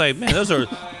 Yeah, it's like, man, those are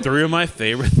three of my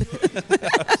favorite things.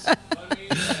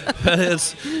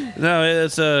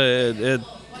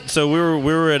 So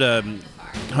we were at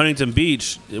Huntington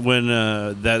Beach when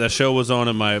that show was on,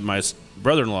 and my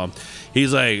brother-in-law,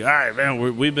 he's like, all right,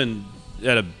 man, we've been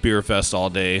at a beer fest all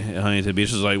day at Huntington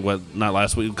Beach. It was like, not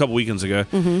last week, a couple weekends ago.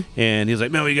 Mm-hmm. And he's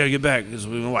like, man, we got to get back because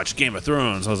we watch Game of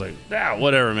Thrones. I was like,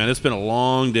 whatever, man. It's been a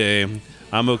long day.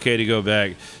 I'm okay to go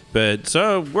back. But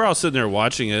so we're all sitting there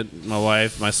watching it, my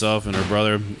wife, myself, and her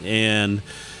brother. And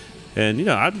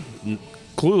I'm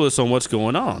clueless on what's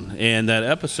going on, and that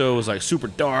episode was like super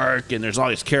dark, and there's all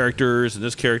these characters, and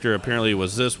this character apparently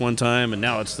was this one time, and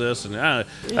now it's this, and I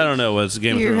don't know what's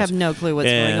Game of Thrones. You have no clue what's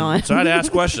going on. So I had to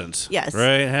ask questions. Yes,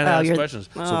 right. I had to ask questions.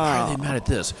 So why are they mad at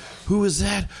this? Who is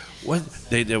that? What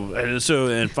they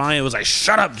and finally it was like,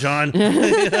 shut up, John.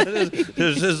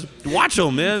 just watch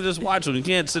them, man. Just watch them. You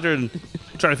can't sit there and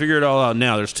try to figure it all out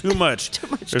now. There's too much.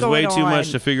 There's way too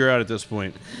much to figure out at this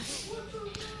point.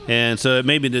 And so it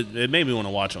made me want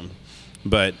to watch them,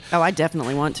 but I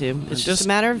definitely want to. It's just a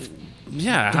matter of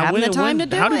having the time to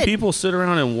do it. How do people sit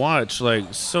around and watch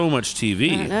like so much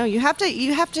TV? I don't know. You have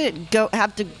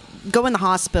to go in the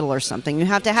hospital or something. You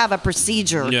have to have a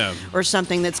procedure or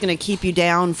something that's going to keep you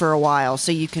down for a while,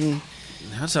 so you can.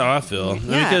 That's how I feel.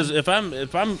 Yeah. Because if I'm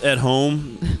at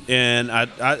home and my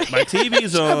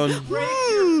TV's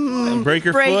on, break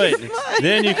your foot,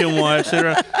 then you can watch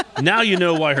it. Now you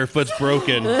know why her foot's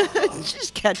broken. She's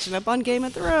catching up on Game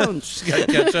of Thrones. She's got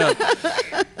to catch up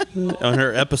on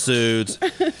her episodes.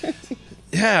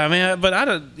 Yeah, I mean, but I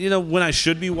don't. When I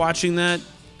should be watching that,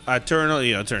 I turn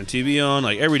TV on.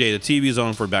 Like every day, the TV's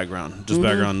on for background, just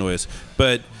background noise.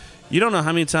 But you don't know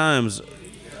how many times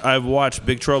I've watched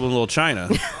Big Trouble in Little China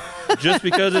just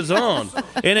because it's on.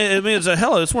 And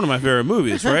it's one of my favorite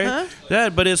movies, right?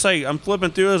 But it's like I'm flipping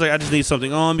through. It's like I just need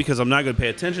something on because I'm not going to pay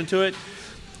attention to it.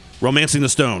 Romancing the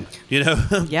Stone, you know,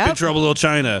 Yep. Big Trouble in Little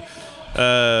China,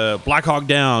 Black Hawk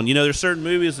Down. You know, there's certain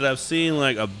movies that I've seen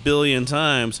like a billion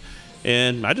times,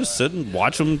 and I just sit and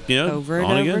watch them, you know, Over and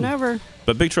on over again. and over.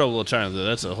 But Big Trouble in Little China, though,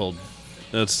 that's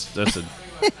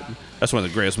one of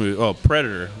the greatest movies. Oh,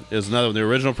 Predator is another one. The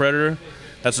original Predator.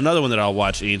 That's another one that I'll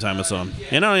watch anytime it's on.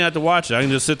 And I don't even have to watch it. I can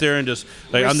just sit there and just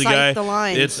like I'm the guy. Recite the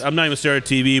lines. I'm not even staring at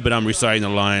TV, but I'm reciting the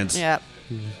lines. Yep.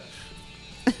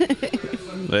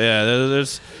 But yeah,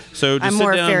 there's so just I'm sit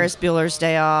more down. Ferris Bueller's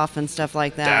Day Off and stuff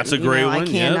like that. That's a You great know, one, I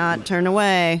yep. cannot turn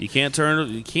away. You can't turn.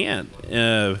 You can't.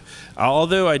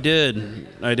 Although I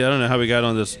don't know how we got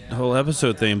on this whole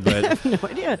episode thing, but No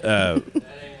idea.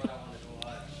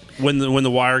 when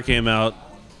The Wire came out,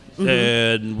 Mm-hmm.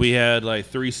 and we had like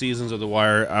 3 seasons of The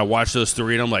Wire, I watched those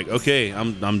 3, and I'm like, okay,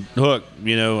 I'm hooked.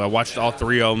 You know, I watched all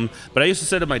 3 of them. But I used to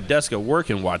sit at my desk at work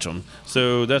and watch them.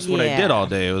 So that's what I Yeah. did all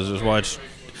day. It was just watch.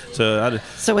 So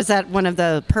was that one of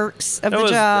the perks of the That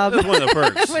job? was one of the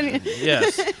perks. When you-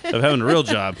 Yes, of having a real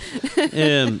job.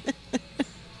 And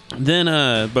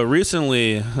then, but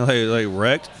recently, like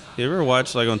Wrecked. You ever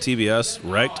watch like on TBS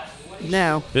Wrecked?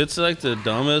 No. It's like the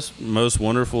dumbest, most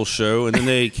wonderful show, and then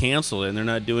they cancel it, and they're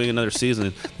not doing another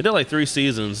season. They did like 3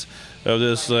 seasons of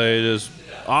this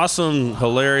awesome,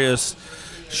 hilarious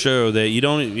show that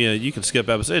you can skip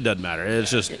episodes. It doesn't matter. It's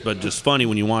just funny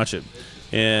when you watch it.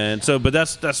 And so, but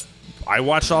that's I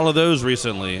watched all of those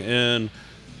recently, and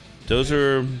those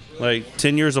are like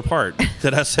 10 years apart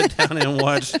that I sat down and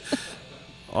watched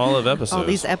all of episodes. All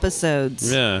these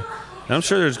episodes. Yeah, and I'm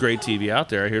sure there's great TV out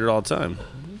there. I hear it all the time.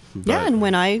 Yeah, and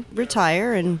when I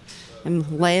retire and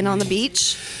am laying on the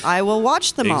beach, I will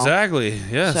watch them all. Exactly.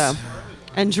 Yes. So,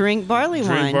 and drink barley wine.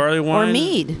 Drink barley wine Or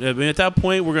mead. I mean, at that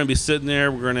point, we're going to be sitting there.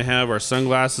 We're going to have our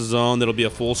sunglasses on. That'll be a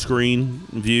full screen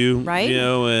view, Right? You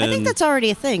know, and I think that's already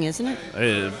a thing, isn't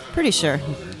it? Pretty sure.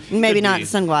 Maybe Could not be.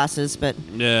 sunglasses, but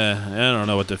yeah. I don't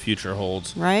know what the future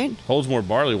holds. right? Holds more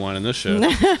barley wine in this show. All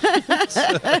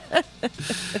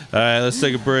right, let's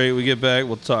take a break. We get back,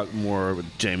 we'll talk more with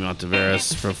Jamie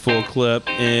Monteveris from Full Clip,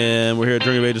 and we're here at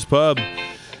Drink of Ages Pub.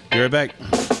 Be right back.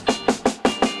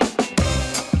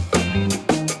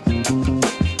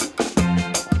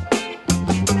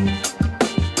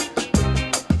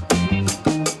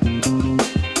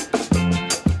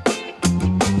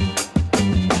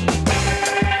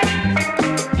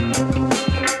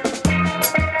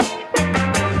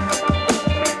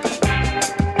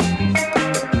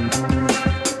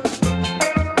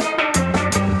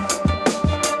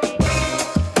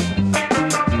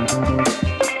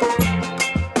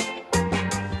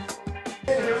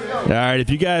 All right, if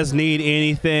you guys need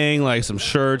anything like some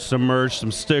shirts, some merch,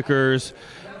 some stickers,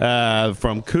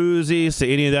 from koozies to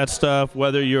any of that stuff,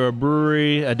 whether you're a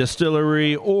brewery, a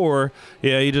distillery, or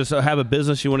you just have a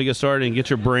business you want to get started and get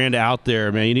your brand out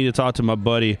there, man, you need to talk to my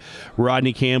buddy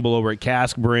Rodney Campbell over at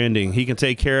Cask Branding. He can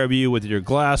take care of you with your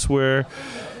glassware.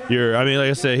 Like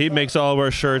I said, he makes all of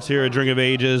our shirts here at Drink of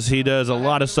Ages. He does a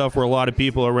lot of stuff for a lot of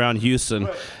people around Houston.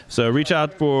 So reach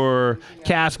out for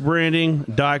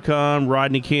caskbranding.com,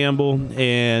 Rodney Campbell,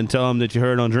 and tell him that you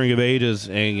heard on Drink of Ages,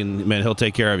 and man, he'll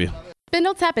take care of you.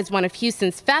 Spindletap is one of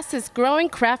Houston's fastest growing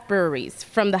craft breweries.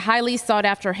 From the highly sought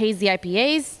after hazy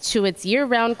IPAs to its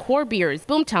year-round core beers,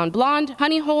 Boomtown Blonde,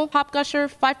 Honey Hole, Hop Gusher,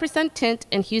 5% Tint,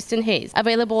 and Houston Haze.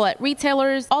 Available at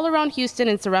retailers all around Houston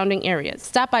and surrounding areas.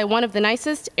 Stop by one of the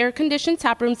nicest air-conditioned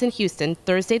tap rooms in Houston,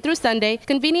 Thursday through Sunday,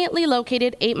 conveniently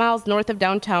located 8 miles north of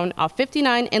downtown off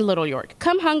 59 in Little York.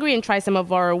 Come hungry and try some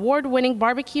of our award-winning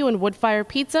barbecue and wood-fire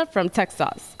pizza from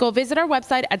Texas. Go visit our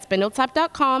website at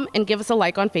spindletap.com and give us a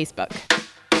like on Facebook.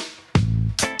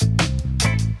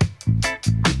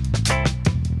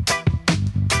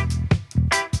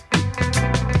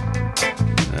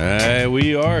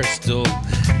 We are still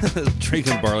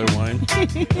drinking barley wine.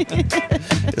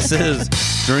 This is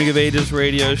Drink of Ages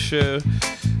radio show.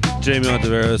 Jamie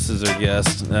Monteveris is our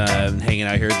guest, hanging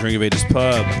out here at Drink of Ages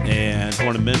Pub. And I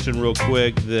want to mention real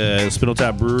quick, the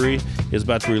Spindletap Brewery is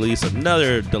about to release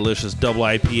another delicious double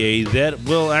IPA that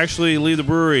will actually leave the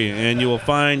brewery, and you will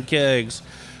find kegs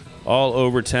all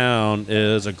over town.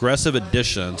 Is Aggressive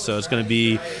Edition. So it's going to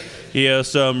be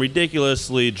some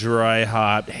ridiculously dry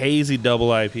hop, hazy double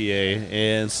IPA.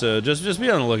 And so just be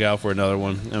on the lookout for another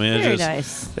one. I mean, Very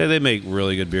nice. They make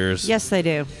really good beers. Yes, they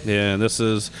do. Yeah, and this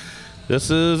is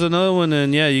another one.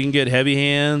 And yeah, you can get Heavy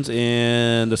Hands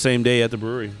and the same day at the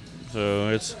brewery. So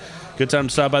it's a good time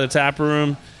to stop by the tap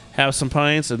room, have some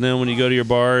pints, and then when you go to your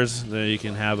bars, then you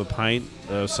can have a pint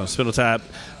of some Spindletap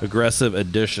Aggressive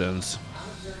Editions.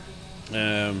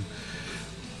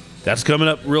 That's coming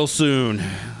up real soon.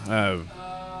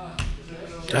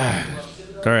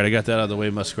 All right, I got that out of the way,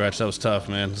 Muskrat. That was tough,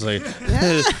 man. It's like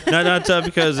not tough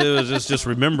because it was just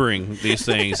remembering these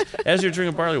things as you're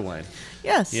drinking barley wine.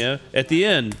 Yes. Yeah. At the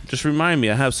end, just remind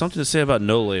me. I have something to say about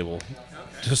No Label,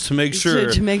 just to make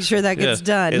sure. To make sure that gets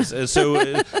done. So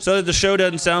that the show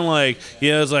doesn't sound like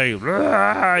it's like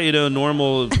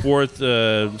normal fourth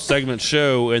segment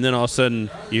show, and then all of a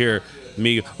sudden you hear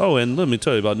me. Oh, and let me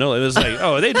tell you about No Label. It's like,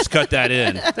 oh, they just cut that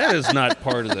in. That is not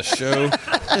part of the show.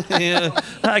 Yeah,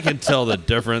 I can tell the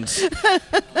difference.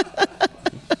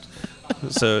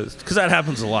 So, because that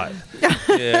happens a lot.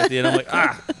 Yeah, at the end, I'm like,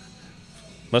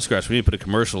 Muskrat, we need to put a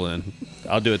commercial in.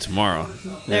 I'll do it tomorrow.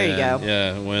 There you go.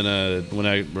 Yeah, when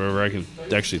I can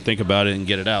actually think about it and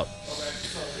get it out.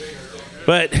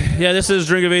 But yeah, this is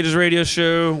Drink of Ages radio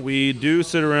show. We do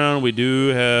sit around. We do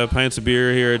have pints of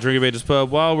beer here at Drink of Ages Pub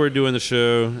while we're doing the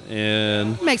show,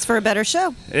 and makes for a better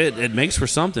show. It makes for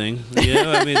something.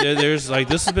 I mean, there's like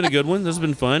this has been a good one. This has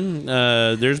been fun.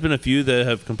 There's been a few that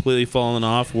have completely fallen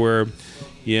off where,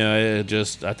 I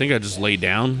think I just laid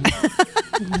down.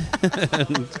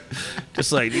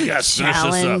 Just like, you guys finish this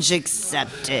up. Challenge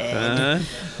accepted.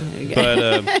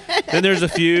 But then there's a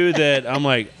few that I'm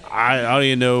like, I don't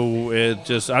even know. I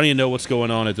don't even know what's going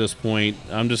on at this point.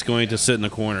 I'm just going to sit in the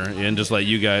corner and just let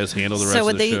you guys handle the rest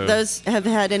of the show. So those have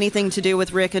had anything to do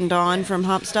with Rick and Dawn from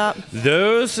Hop Stop?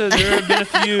 There have been a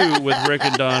few with Rick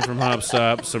and Dawn from Hop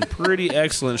Stop. Some pretty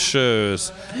excellent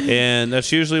shows. And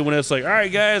that's usually when it's like, all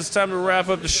right, guys, it's time to wrap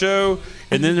up the show.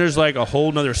 And then there's like a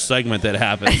whole nother segment that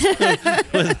happens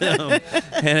with them.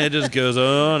 And it just goes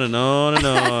on and on and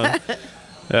on.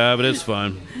 But it's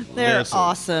fun. They're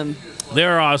awesome.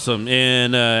 They're awesome,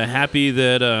 and happy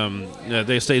that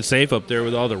they stayed safe up there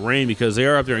with all the rain, because they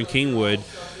are up there in Kingwood,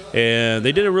 and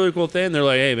they did a really cool thing. They're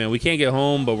like, hey, man, we can't get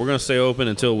home, but we're going to stay open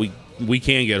until we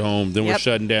can get home. Then we're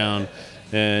shutting down,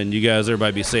 and you guys,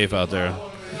 everybody be safe out there.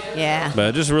 Yeah.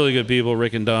 But just really good people,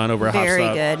 Rick and Don over at Hop Stop.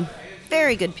 Very good.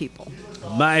 Very good people.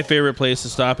 My favorite place to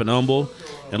stop in Humble,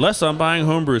 unless I'm buying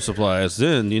homebrew supplies,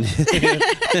 then you need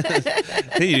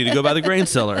to go by the grain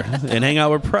cellar and hang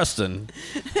out with Preston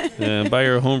and buy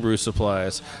your homebrew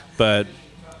supplies. Or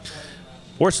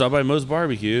stop by Moe's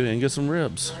Barbecue and get some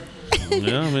ribs. Who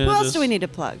else do we need to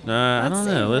plug? I don't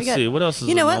know. Let's see. What else is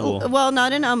in Humble? Well,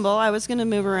 not in Humble. I was going to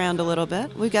move around a little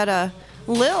bit. We got a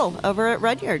Lil over at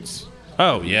Rudyard's.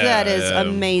 Oh, yeah. That is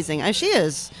amazing. She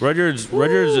is. Rudyard's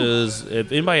is, if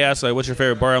anybody asks, like, what's your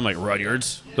favorite bar? I'm like,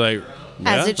 Rudyard's. Like,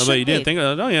 as it should you didn't think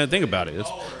of it? No, you didn't think about it.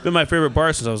 It's been my favorite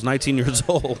bar since I was 19 years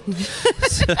old.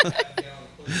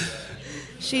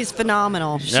 She's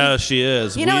phenomenal. She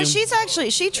is.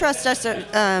 She trusts us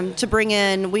to bring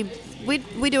in. We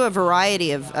do a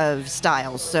variety of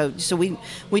styles. So we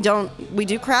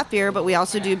do craft beer, but we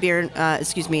also do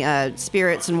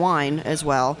spirits and wine as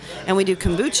well, and we do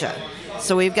kombucha.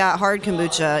 So we've got hard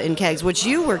kombucha in kegs, which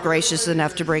you were gracious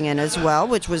enough to bring in as well,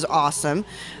 which was awesome.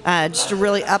 Just a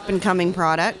really up-and-coming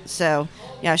product. So,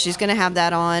 yeah, she's going to have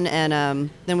that on. And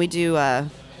then we do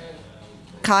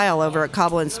Kyle over at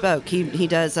Cobble and Spoke. He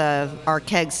does our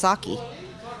keg sake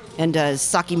and does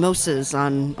sake mosas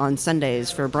on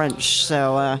Sundays for brunch.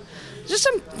 So just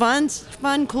some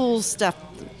fun, cool stuff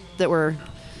that we're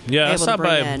I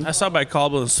stopped by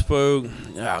Cobble and Spoke.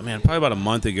 Oh man, probably about a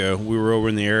month ago. We were over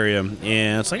in the area,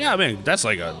 and it's like, that's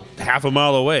like a half a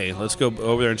mile away. Let's go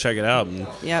over there and check it out. And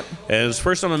it was the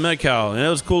first time I met Cal, and it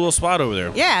was a cool little spot over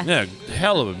there. Yeah,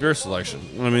 hell of a beer selection.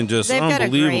 I mean, just they've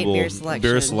unbelievable got a great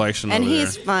beer selection. And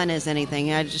he's fun as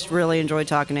anything. I just really enjoy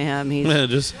talking to him.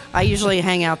 He's I usually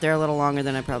hang out there a little longer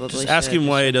than I probably should. Ask him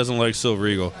why he doesn't like Silver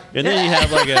Eagle, and then you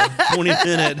have like a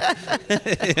 20-minute.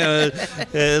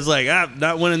 It's like, I'm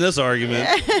not winning this argument.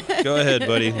 Go ahead,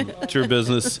 buddy. It's your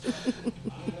business.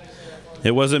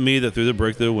 It wasn't me that threw the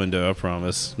brick through the window, I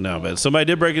promise. No, but somebody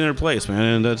did break in their place, man,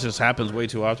 and that just happens way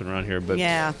too often around here. But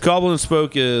Cobble and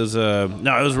Spoke is, it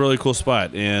was a really cool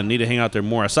spot, and need to hang out there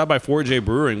more. I stopped by 4J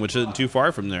Brewing, which isn't too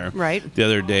far from there. Right. The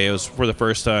other day, it was for the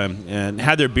first time, and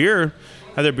had their beer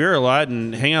a lot,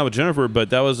 and hang out with Jennifer. But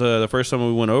that was the first time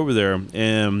we went over there,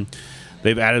 and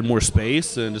they've added more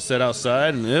space and to sit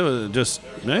outside, and it was just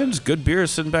good beer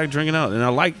sitting back drinking out. And I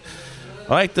like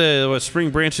what Spring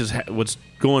Branch is what's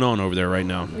going on over there right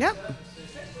now. Yep.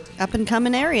 Up and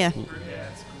coming area.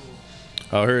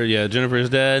 Oh, Jennifer's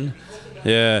dad.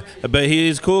 Yeah, but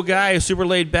he's a cool guy, super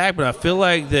laid back. But I feel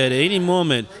like that at any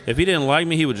moment, if he didn't like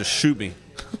me, he would just shoot me.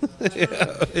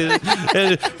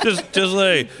 just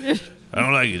like, I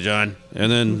don't like you, John.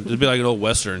 And then it'd be like an old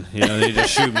Western, they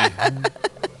just shoot me.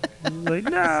 Like,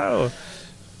 no.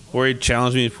 Or he'd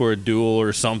challenge me for a duel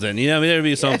or something. There'd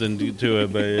be something to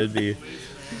it, but it'd be,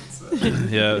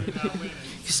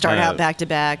 start out back to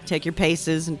back, take your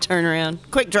paces, and turn around.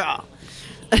 Quick draw.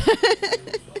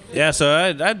 Yeah,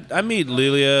 so I meet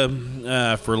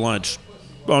Lilia for lunch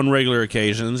on regular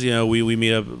occasions. You know, we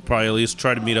meet up, probably at least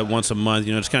try to meet up once a month,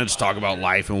 you know, just kind of just talk about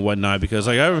life and whatnot, because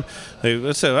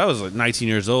let's say I was like 19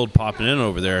 years old popping in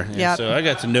over there. And so I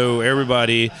got to know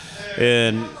everybody,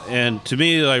 and to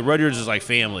me, like, Rudyard's is like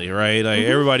family, right? Like,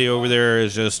 everybody over there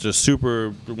is just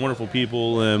super wonderful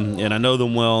people, and I know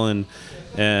them well,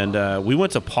 and we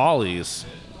went to Polly's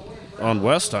on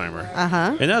Westheimer.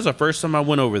 And that was the first time I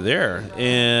went over there.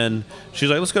 And she's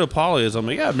like, let's go to Polly's. I'm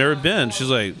like, yeah, I've never been. She's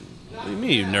like, what do you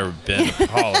mean you've never been to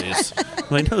Polly's? I'm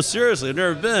like, no, seriously, I've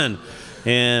never been.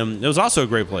 And it was also a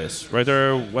great place. Right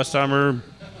there, Westheimer,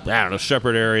 I don't know,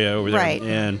 Shepherd area over there. Right.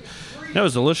 And that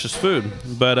was delicious food.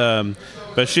 But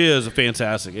she is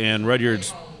fantastic. And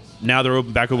Rudyard's, now they're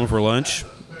back open for lunch.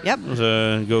 Yep.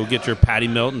 So go get your patty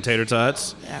melt and tater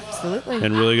tots. Absolutely.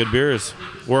 And really good beers.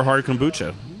 Or hard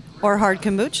kombucha. Or hard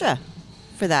kombucha,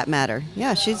 for that matter.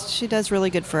 Yeah, she does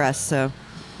really good for us. So,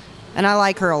 and I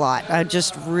like her a lot. I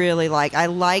just really I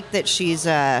like that she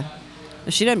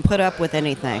doesn't put up with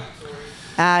anything.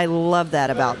 I love that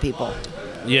about people.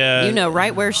 Yeah. You know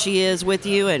right where she is with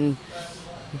you, and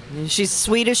she's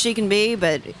sweet as she can be,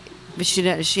 but she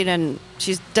doesn't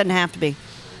have to be.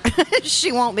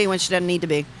 She won't be when she doesn't need to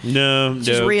be. No,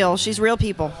 she's real. She's real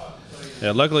people.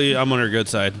 Yeah, luckily I'm on her good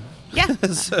side. Yeah,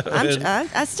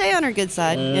 I stay on her good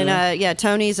side. And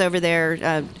Tony's over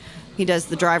there. He does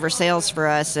the driver sales for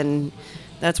us, and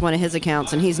that's one of his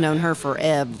accounts, and he's known her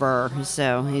forever.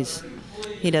 So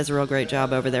he does a real great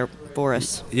job over there for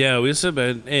us. Yeah, we said,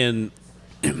 and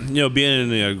you know,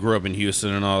 grew up in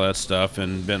Houston and all that stuff,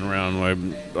 and been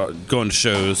around going to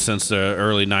shows since the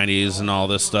early '90s and all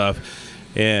this stuff.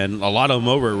 And a lot of them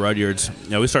over at Rudyard's.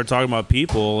 You know, we started talking about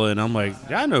people, and I'm like,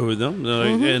 yeah, I know who them.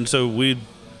 And so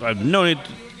I've known it,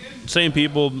 same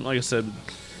people, like I said,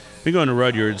 been going to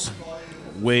Rudyard's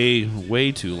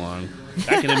way too long.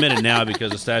 I can admit it now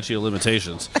because of statute of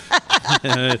limitations.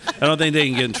 I don't think they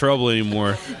can get in trouble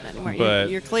anymore.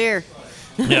 But you're clear.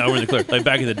 Yeah, we're in the clear. Like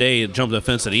back in the day, it jumped the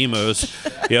fence at Emo's.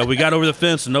 Yeah, we got over the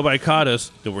fence and nobody caught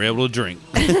us, then we're able to drink.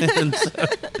 And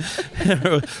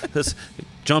so, let's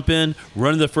jump in,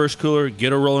 run to the first cooler,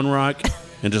 get a Rolling Rock,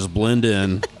 and just blend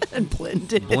in.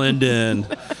 Blend in.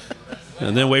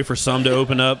 And then wait for some to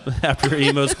open up after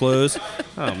Emo's closed.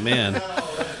 Oh, man.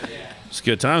 It's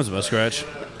good times, Muskratch.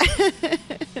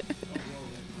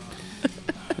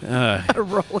 I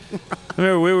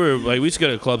remember we used to go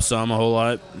to Club Some a whole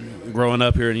lot growing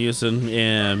up here in Houston,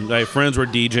 and my friends were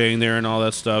DJing there and all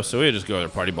that stuff, so we would just go to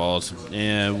party balls.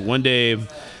 And one day,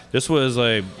 this was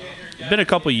been a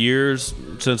couple years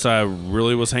since I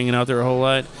really was hanging out there a whole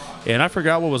lot, and I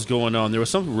forgot what was going on. There was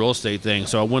some real estate thing,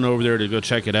 so I went over there to go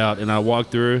check it out, and I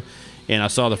walked through, and I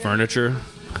saw the furniture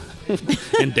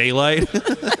in daylight.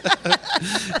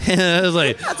 And I was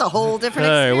like, that's a whole different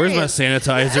all right, experience. where's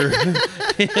my sanitizer?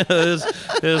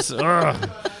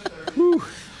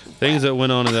 Things that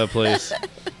went on in that place.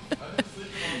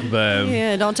 But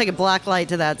yeah, don't take a black light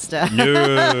to that stuff.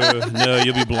 No,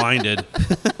 you'll be blinded.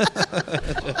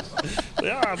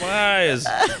 My eyes.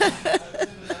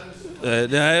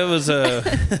 It was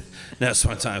that's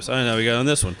fun times. I don't know we got on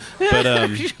this one, but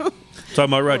talking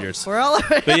about Rudyard's. We're all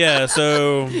over. But yeah,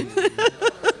 so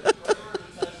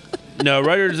no,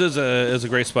 Rudyard's is a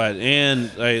great spot,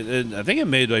 and I think it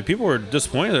made people were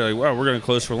disappointed. They're like, wow, we're going to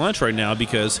close for lunch right now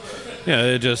because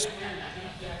it just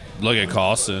look at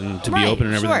costs and to be open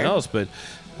and everything else, but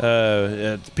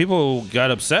people got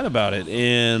upset about it,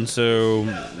 and so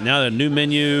now the new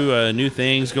menu, new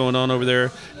things going on over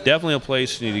there. Definitely a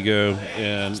place you need to go.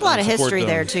 And there's a lot of history them.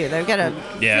 there too. They've got a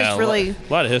a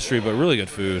lot of history, but really good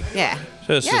food. Yeah.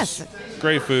 Just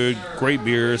great food, great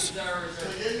beers.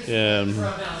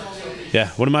 Yeah,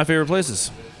 one of my favorite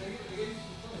places.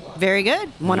 Very good.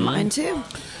 One of mine too.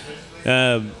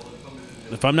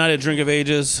 If I'm not at Drink of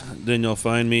Ages, then you'll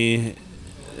find me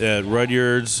at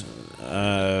Rudyard's,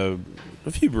 a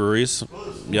few breweries,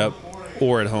 yep,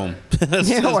 or at home.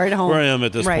 Or at home. Where I am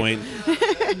at this point.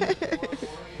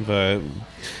 But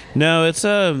no, it's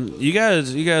you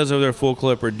guys over there, Full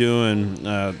Clip, are doing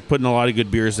putting a lot of good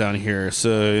beers down here.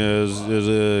 So as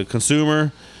a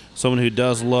consumer, someone who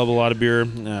does love a lot of beer,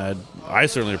 I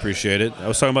certainly appreciate it. I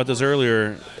was talking about this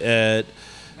earlier at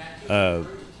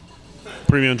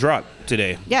Premium Drop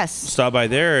today. Yes. Stop by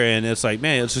there, and it's like,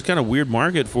 man, it's just kind of weird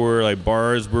market for like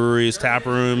bars, breweries, tap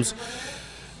rooms,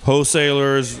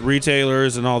 wholesalers,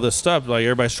 retailers, and all this stuff. Like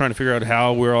everybody's trying to figure out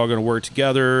how we're all going to work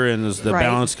together and does the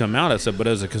balance come out. I said, but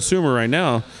as a consumer right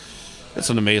now, it's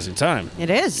an amazing time. It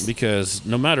is. Because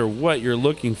no matter what you're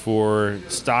looking for,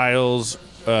 styles,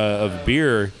 of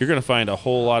beer, you're going to find a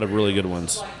whole lot of really good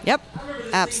ones. Yep,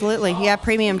 absolutely. Yeah,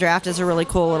 Premium Draft is a really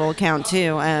cool little account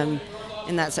too.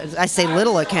 In that sense, I say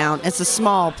little account. It's a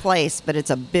small place, but it's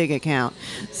a big account.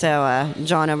 So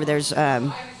John over there's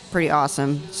pretty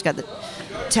awesome. He's got the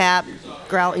tap,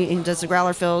 he does the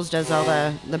growler fills, does all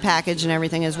the package and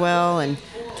everything as well, and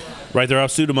Right there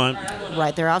off Studemont.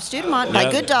 Right there off Studemont.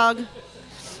 My good dog.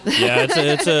 Yeah,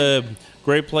 it's a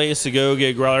great place to go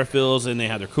get growler fills, and they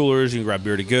have their coolers. You can grab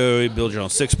beer to go. You build your own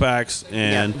 6-packs,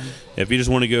 and if you just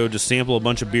want to go just sample a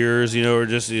bunch of beers, or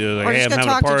just like, or hey, just I'm go having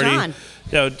talk a party. to John.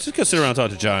 Yeah, just go sit around and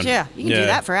talk to John. Yeah, you can do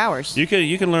that for hours. You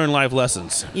can learn life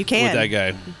lessons. You can with that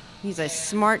guy. He's a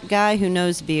smart guy who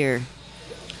knows beer.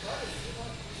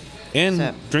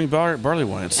 And drink barley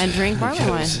wines. And drink barley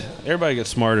wine. Everybody gets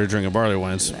smarter drinking barley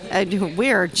wines.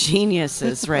 We are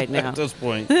geniuses right now. At this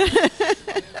point.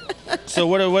 So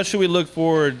what should we look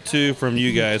forward to from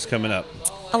you guys coming up?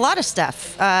 A lot of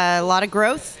stuff. A lot of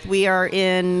growth. We are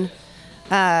in...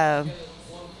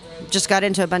 just got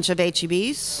into a bunch of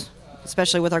HEBs,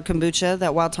 especially with our kombucha,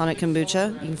 that Wild Tonic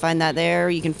kombucha. You can find that there.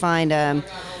 You can find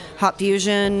Hop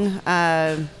Fusion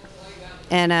and...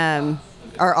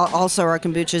 also our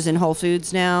kombuchas in Whole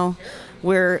Foods now.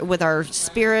 We're with our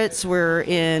spirits. We're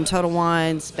in Total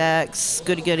Wines, Beck's,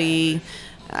 Goody Goody.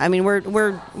 I mean,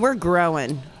 we're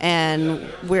growing, and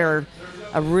we're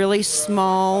a really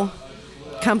small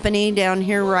company down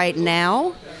here right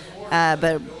now,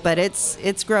 but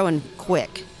it's growing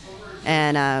quick.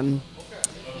 And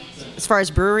as far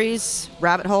as breweries,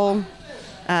 Rabbit Hole,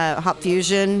 Hop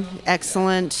Fusion,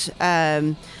 excellent.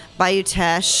 Bayou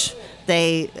Teche.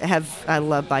 I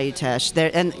love Bayou Teche.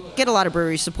 And get a lot of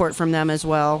brewery support from them as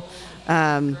well.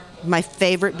 My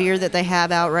favorite beer that they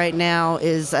have out right now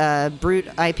is Brute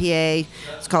IPA.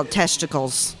 It's called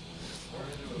Testicles.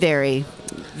 Very,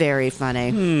 very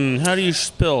funny. How do you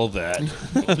spell that?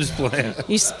 I'm just playing.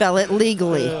 You spell it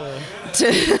legally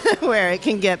to where it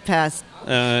can get past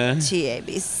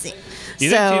TABC. You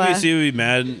think TBC would be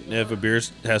mad if a beer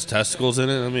has testicles in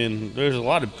it? I mean, there's a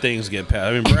lot of things get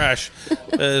past. I mean, brash,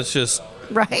 it's just...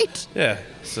 Right? Yeah.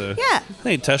 So yeah. I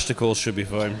think testicles should be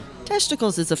fine.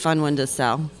 Testicles is a fun one to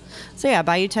sell. So yeah,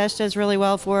 Bayou Teche does really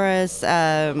well for us.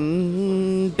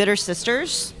 Bitter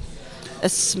Sisters.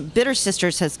 Bitter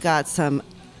Sisters has got some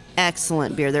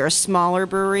excellent beer. They're a smaller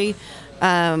brewery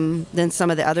than some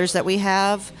of the others that we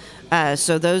have.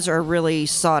 So those are really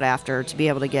sought after to be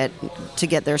able to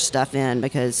get their stuff in,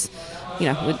 because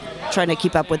we're trying to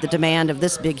keep up with the demand of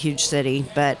this big huge city,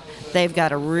 but they've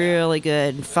got a really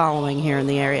good following here in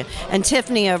the area. And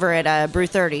Tiffany over at Brew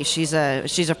 30, she's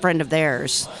a friend of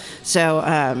theirs. So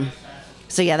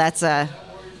yeah, that's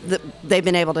they've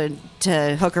been able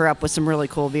to hook her up with some really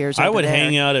cool beers. I would there.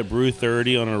 hang out at Brew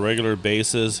 30 on a regular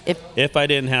basis if I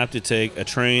didn't have to take a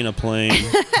train, a plane.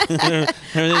 I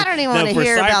don't even want to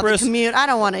hear about the commute. I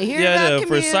don't want to hear about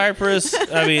commute. For Cypress,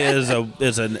 I mean,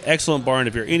 it's an excellent bar, and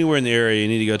if you're anywhere in the area, you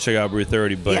need to go check out Brew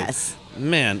 30. But yes,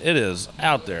 man, it is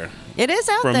out there. It is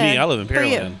out there. For me, I live in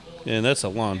Pearland, and that's a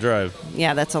long drive.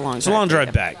 Yeah, that's a long drive. It's a long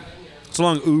drive back. It's a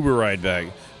long Uber ride back.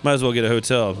 Might as well get a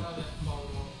hotel.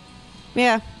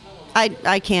 Yeah.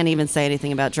 I can't even say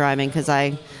anything about driving, because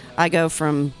I go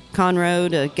from Conroe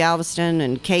to Galveston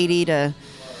and Katy to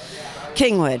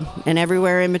Kingwood and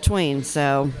everywhere in between.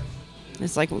 So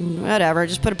it's like, whatever.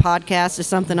 Just put a podcast or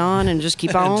something on and just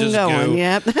keep on just going. Go.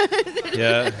 Yep.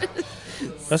 Yeah.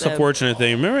 That's a fortunate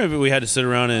thing. Remember we had to sit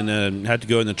around and had to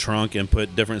go in the trunk and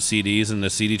put different CDs in the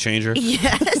CD changer?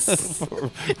 Yes.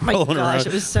 My gosh, around.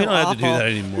 it was so We don't awful. have to do that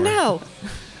anymore. No.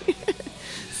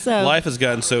 So life has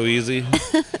gotten so easy.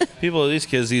 These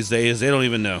kids these days, they don't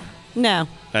even know. No.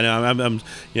 I know.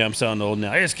 I'm sounding old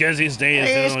now. These kids these days,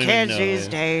 they don't even know. These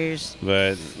days.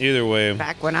 But either way.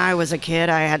 Back when I was a kid,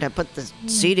 I had to put the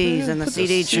CDs in the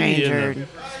CD changer.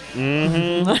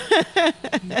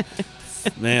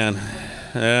 Man,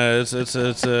 it's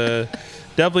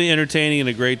definitely entertaining and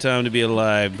a great time to be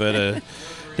alive. But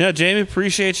Jamie,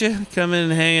 appreciate you coming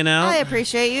and hanging out. I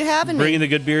appreciate you having me. Bringing the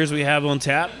good beers we have on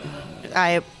tap.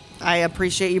 I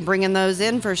appreciate you bringing those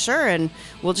in for sure, and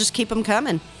we'll just keep them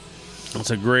coming. That's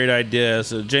a great idea.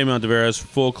 So Jamie Monteveros,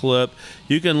 Full Clip.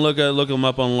 You can look them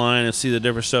up online and see the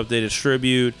different stuff they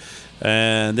distribute,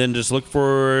 and then just look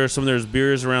for some of their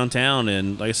beers around town.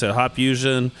 And like I said, Hop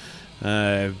Fusion.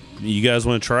 You guys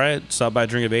want to try it? Stop by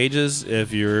Drink of Ages.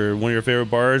 If you're one of your favorite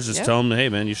bars, just tell them, hey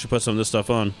man, you should put some of this stuff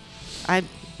on.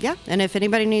 Yeah, and if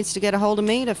anybody needs to get a hold of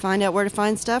me to find out where to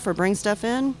find stuff or bring stuff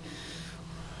in,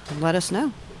 let us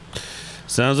know.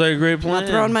 Sounds like a great plan. I'm not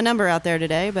throwing my number out there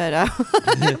today, but I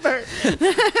don't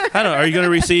know. Are you going to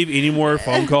receive any more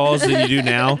phone calls than you do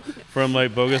now from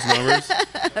like bogus numbers?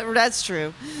 That's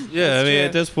true. Yeah, That's I mean, true.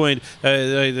 at this point,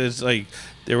 it's like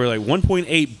there were like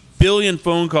 1.8 billion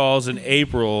phone calls in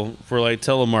April for like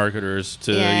telemarketers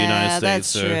to the United States. That's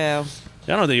so true.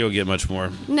 I don't think you'll get much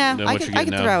more. No, than I what could you're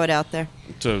getting now. throw it out there.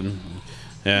 So,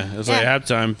 yeah, it's like half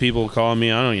time people calling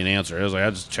me. I don't even answer. I was like, I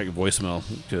just check a voicemail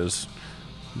because.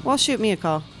 Well, shoot me a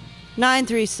call.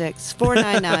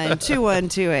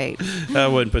 936-499-2128. I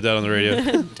wouldn't put that on the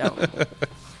radio. Don't.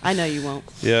 I know you won't.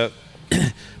 Yep.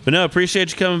 But no,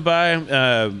 appreciate you coming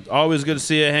by. Always good to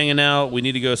see you hanging out. We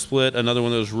need to go split another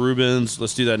one of those Reubens.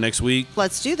 Let's do that next week.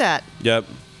 Let's do that. Yep.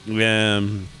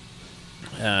 And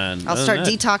I'll start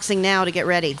detoxing now to get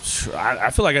ready.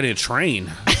 I feel like I need to train.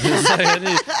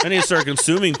 I need to start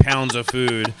consuming pounds of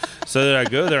food so that I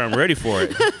go there, I'm ready for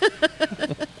it.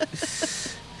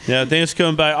 Yeah, thanks for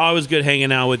coming by. Always good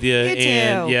hanging out with you.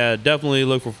 And too. yeah, definitely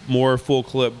look for more Full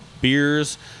Clip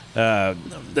beers that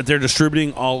they're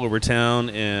distributing all over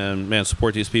town. And man,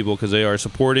 support these people because they are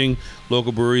supporting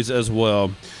local breweries as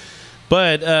well.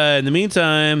 But in the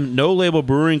meantime, No Label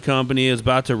Brewing Company is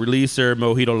about to release their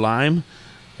Mojito Lime.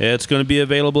 It's going to be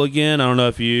available again. I don't know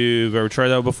if you've ever tried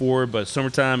that before, but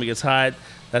summertime, it gets hot.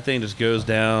 That thing just goes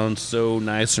down so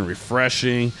nice and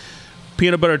refreshing.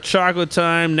 Peanut butter chocolate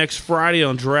time next Friday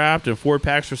on draft, and 4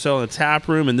 packs for sale in the tap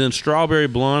room, and then strawberry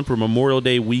blonde for Memorial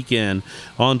Day weekend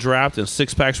on draft, and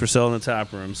 6 packs for sale in the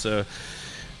tap room. So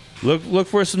look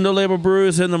for some No Label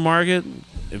brews in the market.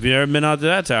 If you've never been out to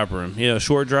that tap room,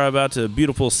 short drive out to the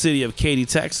beautiful city of Katy,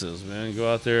 Texas, man.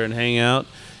 Go out there and hang out.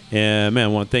 And man, I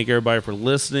want to thank everybody for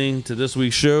listening to this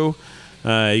week's show.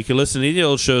 You can listen to any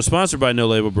old show sponsored by No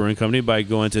Label Brewing Company by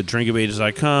going to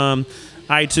drinkofages.com,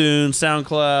 iTunes,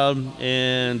 SoundCloud,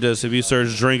 and just if you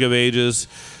search Drink of Ages,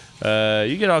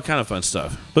 you get all kind of fun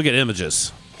stuff. Look at images.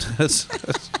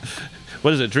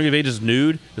 What is it? Drink of Ages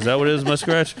nude? Is that what it is,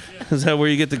 Muskrat? Is that where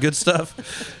you get the good stuff?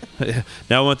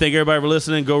 Now I want to thank everybody for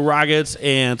listening. Go Rockets,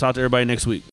 and talk to everybody next week.